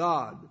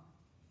God.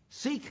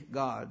 Seek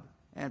God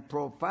and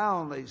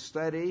profoundly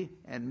study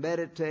and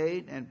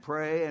meditate and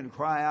pray and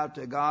cry out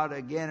to God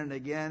again and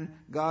again.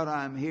 "God,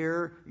 I'm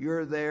here.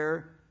 You're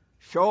there.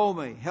 Show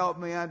me. Help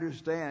me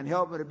understand.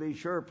 Help me to be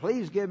sure.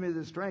 Please give me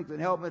the strength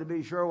and help me to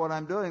be sure what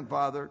I'm doing,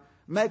 Father.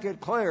 Make it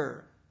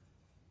clear."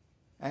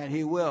 And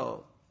he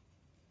will.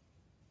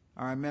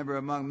 I remember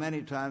among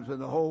many times when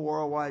the whole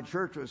worldwide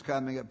church was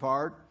coming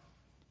apart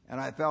and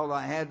I felt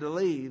I had to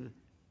leave.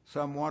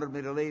 Some wanted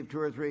me to leave 2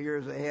 or 3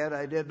 years ahead.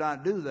 I did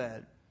not do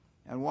that.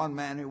 And one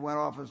man who went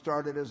off and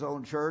started his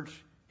own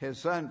church, his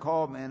son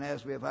called me and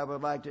asked me if I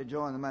would like to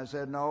join them. I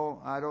said,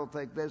 "No, I don't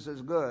think this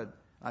is good."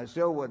 I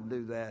still wouldn't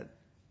do that.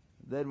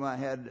 Then I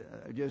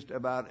had just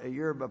about a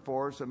year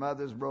before, some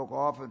others broke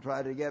off and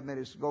tried to get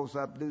me to go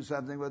do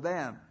something with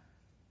them.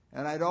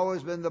 And I'd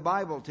always been the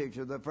Bible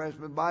teacher, the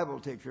freshman Bible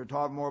teacher,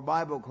 taught more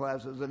Bible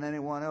classes than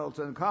anyone else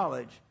in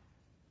college.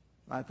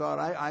 I thought,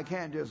 I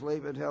can't just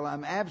leave until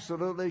I'm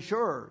absolutely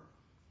sure.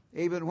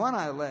 Even when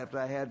I left,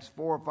 I had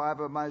 4 or 5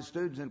 of my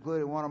students,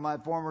 including one of my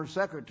former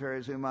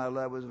secretaries whom I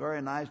left, was a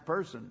very nice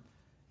person.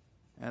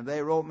 And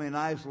they wrote me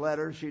nice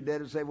letters. She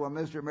did and say, "Well,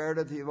 Mr.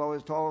 Meredith, you've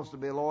always told us to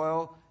be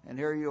loyal, and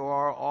here you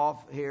are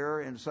off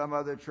here in some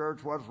other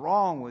church. What's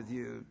wrong with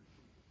you?"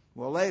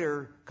 Well,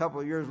 later, a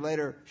couple of years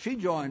later, she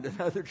joined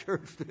another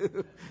church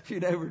too. She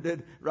never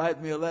did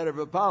write me a letter of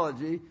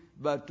apology,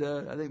 but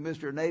I think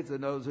Mr.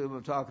 Nathan knows whom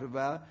I'm talking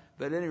about.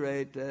 But at any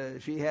rate,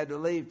 she had to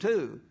leave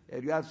too.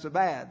 It got so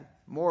bad.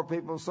 More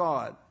people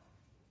saw it.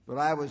 But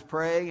I was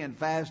praying and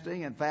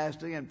fasting and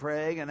fasting and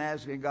praying and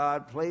asking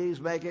God,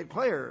 "Please make it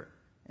clear."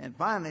 And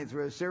finally,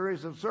 through a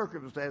series of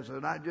circumstances,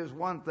 not just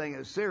one thing,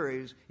 a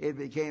series, it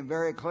became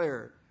very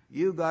clear.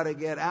 You've got to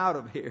get out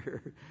of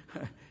here.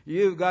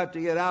 You've got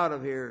to get out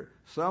of here.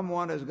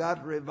 Someone has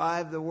got to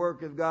revive the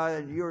work of God,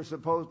 and you're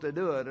supposed to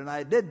do it. And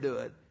I did do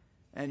it.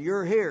 And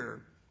you're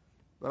here.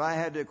 But I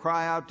had to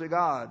cry out to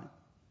God.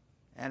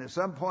 And at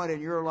some point in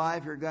your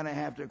life, you're going to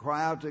have to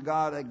cry out to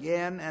God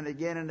again and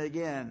again and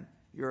again.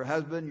 Your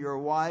husband, your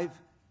wife,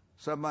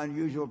 some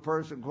unusual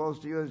person close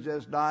to you has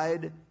just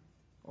died,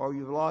 or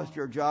you've lost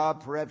your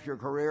job, perhaps your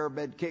career,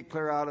 been kicked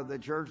clear out of the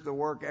church, the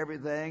work,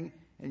 everything,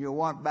 and you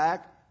want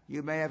back.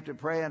 You may have to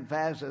pray and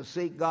fast and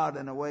seek God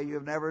in a way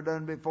you've never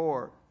done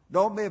before.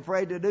 Don't be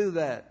afraid to do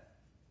that.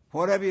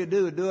 Whatever you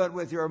do, do it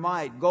with your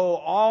might. Go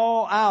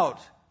all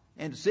out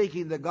in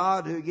seeking the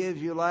God who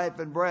gives you life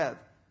and breath.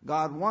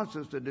 God wants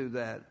us to do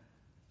that.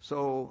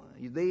 So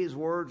these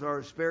words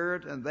are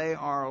spirit and they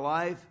are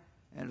life.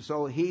 And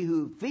so he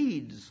who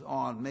feeds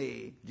on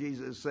me,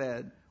 Jesus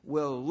said,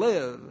 will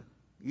live.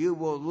 You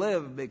will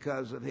live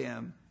because of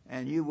him,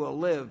 and you will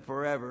live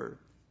forever.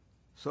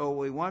 So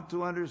we want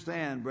to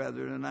understand,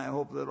 brethren, and I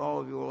hope that all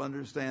of you will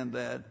understand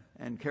that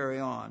and carry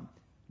on.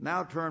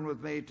 Now turn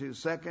with me to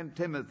 2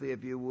 Timothy,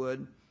 if you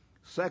would.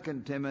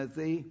 2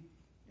 Timothy,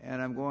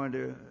 and I'm going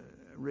to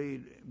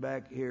read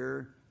back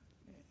here,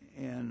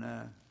 and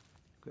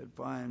could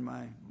find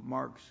my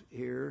marks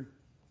here.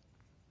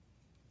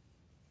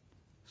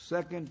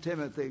 2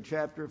 Timothy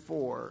chapter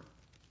 4.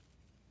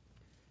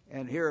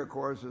 And here, of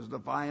course, is the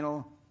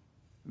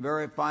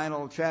very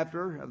final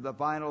chapter of the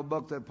final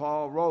book that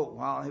Paul wrote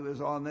while he was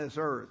on this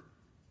earth.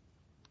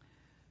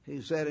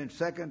 He said in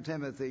 2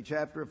 Timothy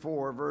chapter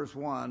 4, verse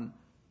 1,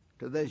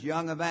 to this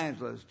young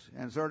evangelist,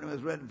 and certainly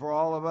was written for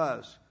all of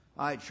us,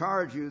 I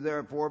charge you,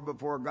 therefore,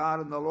 before God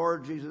and the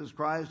Lord Jesus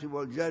Christ, who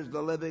will judge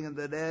the living and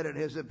the dead at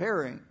his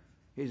appearing.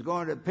 He's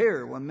going to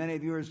appear when many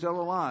of you are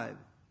still alive,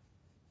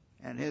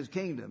 and his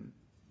kingdom.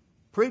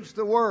 Preach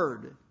the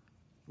word.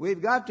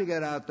 We've got to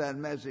get out that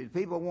message.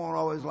 People won't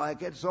always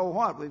like it. So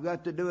what? We've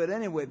got to do it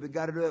anyway. We've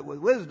got to do it with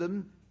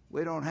wisdom.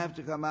 We don't have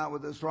to come out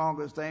with the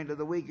strongest thing to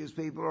the weakest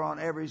people or on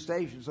every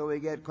station so we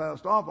get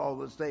cast off all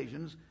the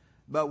stations.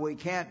 But we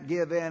can't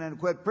give in and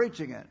quit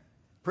preaching it.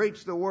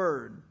 Preach the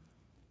word.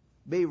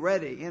 Be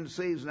ready in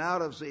season,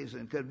 out of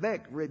season.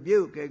 Convict,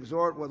 rebuke,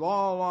 exhort with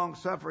all long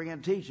suffering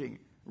and teaching.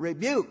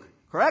 Rebuke.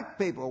 Correct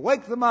people.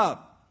 Wake them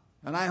up.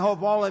 And I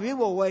hope all of you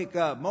will wake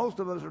up. Most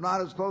of us are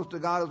not as close to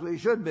God as we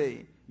should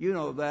be. You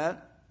know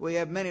that. We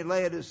have many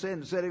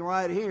Laodiceans sitting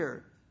right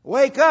here.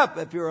 Wake up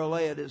if you're a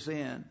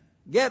Laodicean.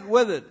 Get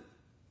with it.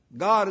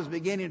 God is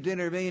beginning to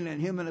intervene in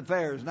human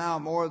affairs now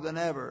more than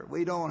ever.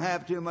 We don't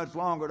have too much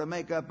longer to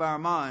make up our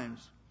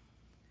minds.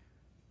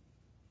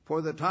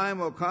 For the time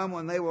will come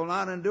when they will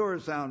not endure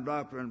sound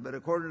doctrine, but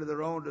according to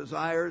their own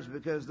desires,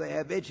 because they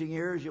have itching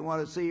ears, you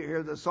want to see or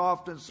hear the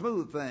soft and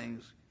smooth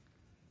things.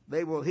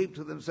 They will heap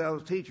to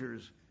themselves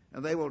teachers,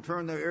 and they will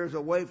turn their ears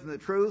away from the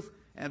truth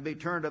and be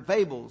turned to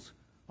fables.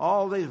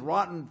 All these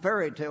rotten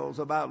fairy tales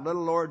about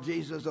little Lord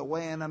Jesus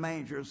away in a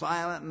manger,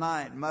 silent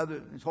night,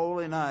 mother's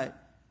holy night,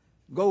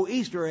 go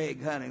Easter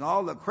egg hunting,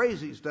 all the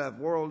crazy stuff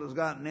world has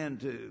gotten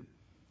into,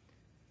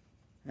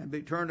 and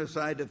be turned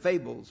aside to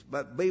fables.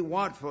 But be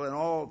watchful in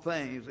all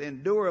things,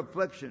 endure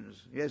afflictions,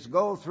 yes,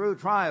 go through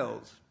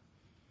trials,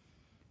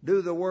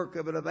 do the work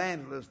of an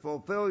evangelist,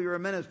 fulfill your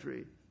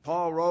ministry.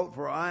 Paul wrote,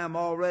 for I am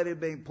already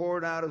being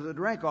poured out as a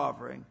drink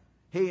offering.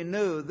 He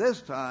knew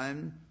this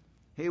time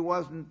he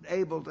wasn't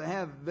able to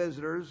have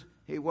visitors.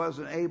 He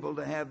wasn't able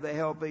to have the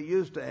help he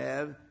used to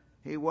have.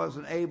 He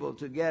wasn't able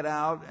to get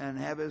out and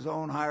have his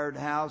own hired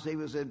house. He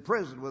was in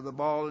prison with a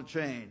ball and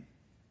chain.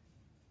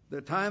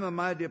 The time of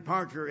my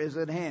departure is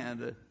at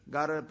hand.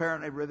 God had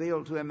apparently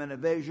revealed to him in a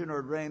vision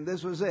or dream,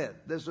 this was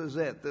it. This was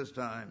it this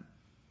time.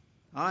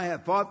 I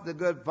have fought the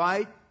good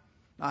fight.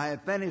 I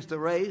have finished the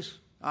race.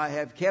 I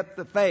have kept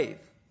the faith.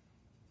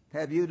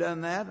 Have you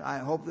done that? I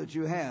hope that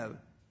you have.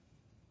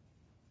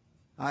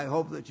 I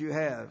hope that you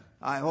have.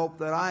 I hope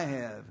that I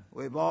have.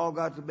 We've all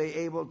got to be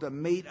able to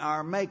meet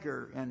our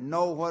Maker and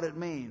know what it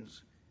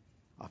means.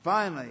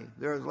 Finally,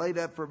 there is laid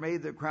up for me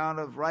the crown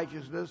of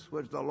righteousness,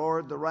 which the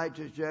Lord, the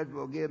righteous judge,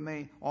 will give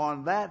me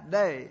on that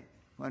day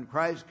when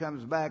Christ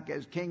comes back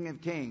as King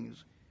of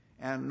Kings,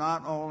 and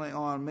not only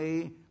on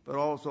me, but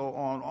also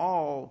on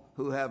all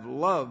who have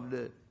loved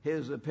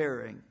his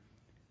appearing.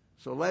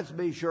 So let's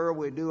be sure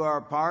we do our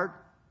part,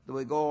 that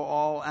we go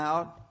all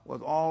out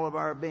with all of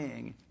our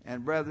being.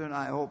 And brethren,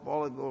 I hope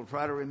all of you will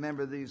try to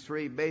remember these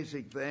three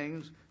basic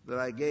things that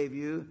I gave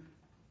you.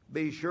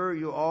 Be sure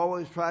you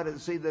always try to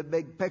see the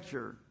big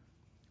picture.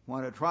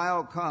 When a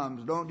trial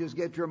comes, don't just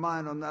get your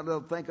mind on that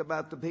little, think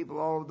about the people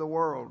all over the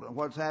world and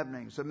what's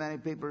happening. So many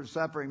people are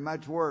suffering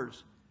much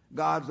worse.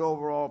 God's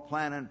overall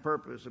plan and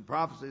purpose. The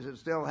prophecies are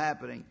still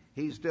happening.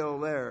 He's still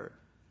there.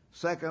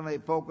 Secondly,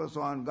 focus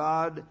on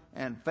God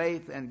and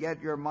faith and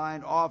get your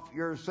mind off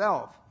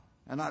yourself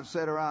and not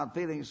sit around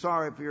feeling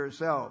sorry for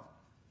yourself.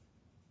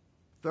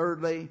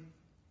 Thirdly,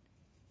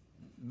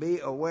 be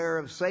aware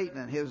of Satan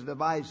and his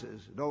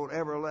devices. Don't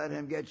ever let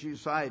him get you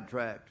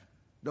sidetracked.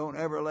 Don't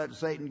ever let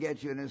Satan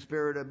get you in a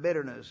spirit of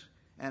bitterness.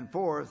 And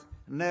fourth,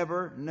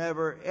 never,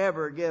 never,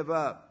 ever give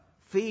up.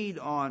 Feed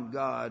on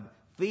God.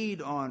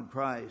 Feed on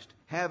Christ.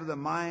 Have the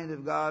mind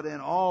of God in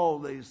all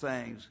these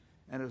things.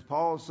 And as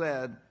Paul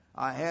said,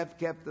 I have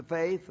kept the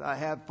faith. I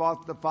have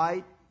fought the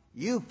fight.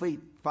 You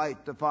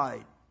fight the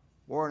fight.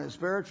 We're in a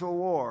spiritual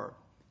war.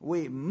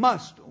 We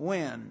must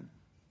win.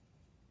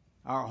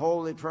 Our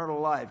whole eternal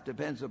life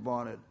depends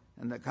upon it.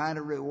 And the kind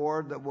of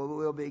reward that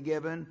will be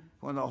given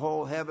when the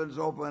whole heavens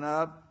open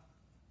up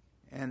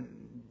and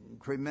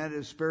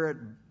tremendous spirit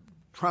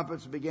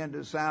trumpets begin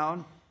to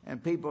sound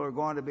and people are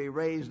going to be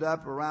raised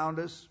up around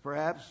us,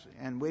 perhaps,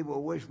 and we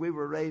will wish we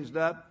were raised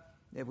up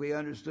if we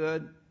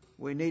understood.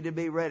 We need to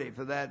be ready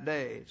for that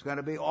day. It's going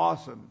to be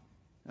awesome.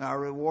 And our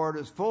reward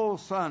as full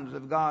sons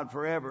of God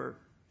forever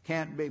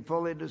can't be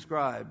fully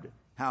described.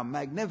 How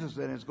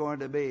magnificent it's going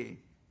to be.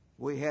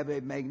 We have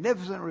a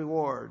magnificent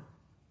reward.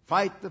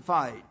 Fight the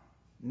fight.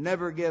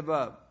 Never give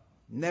up.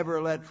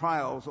 Never let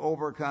trials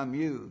overcome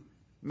you.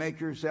 Make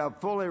yourself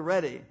fully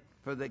ready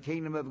for the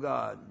kingdom of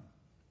God.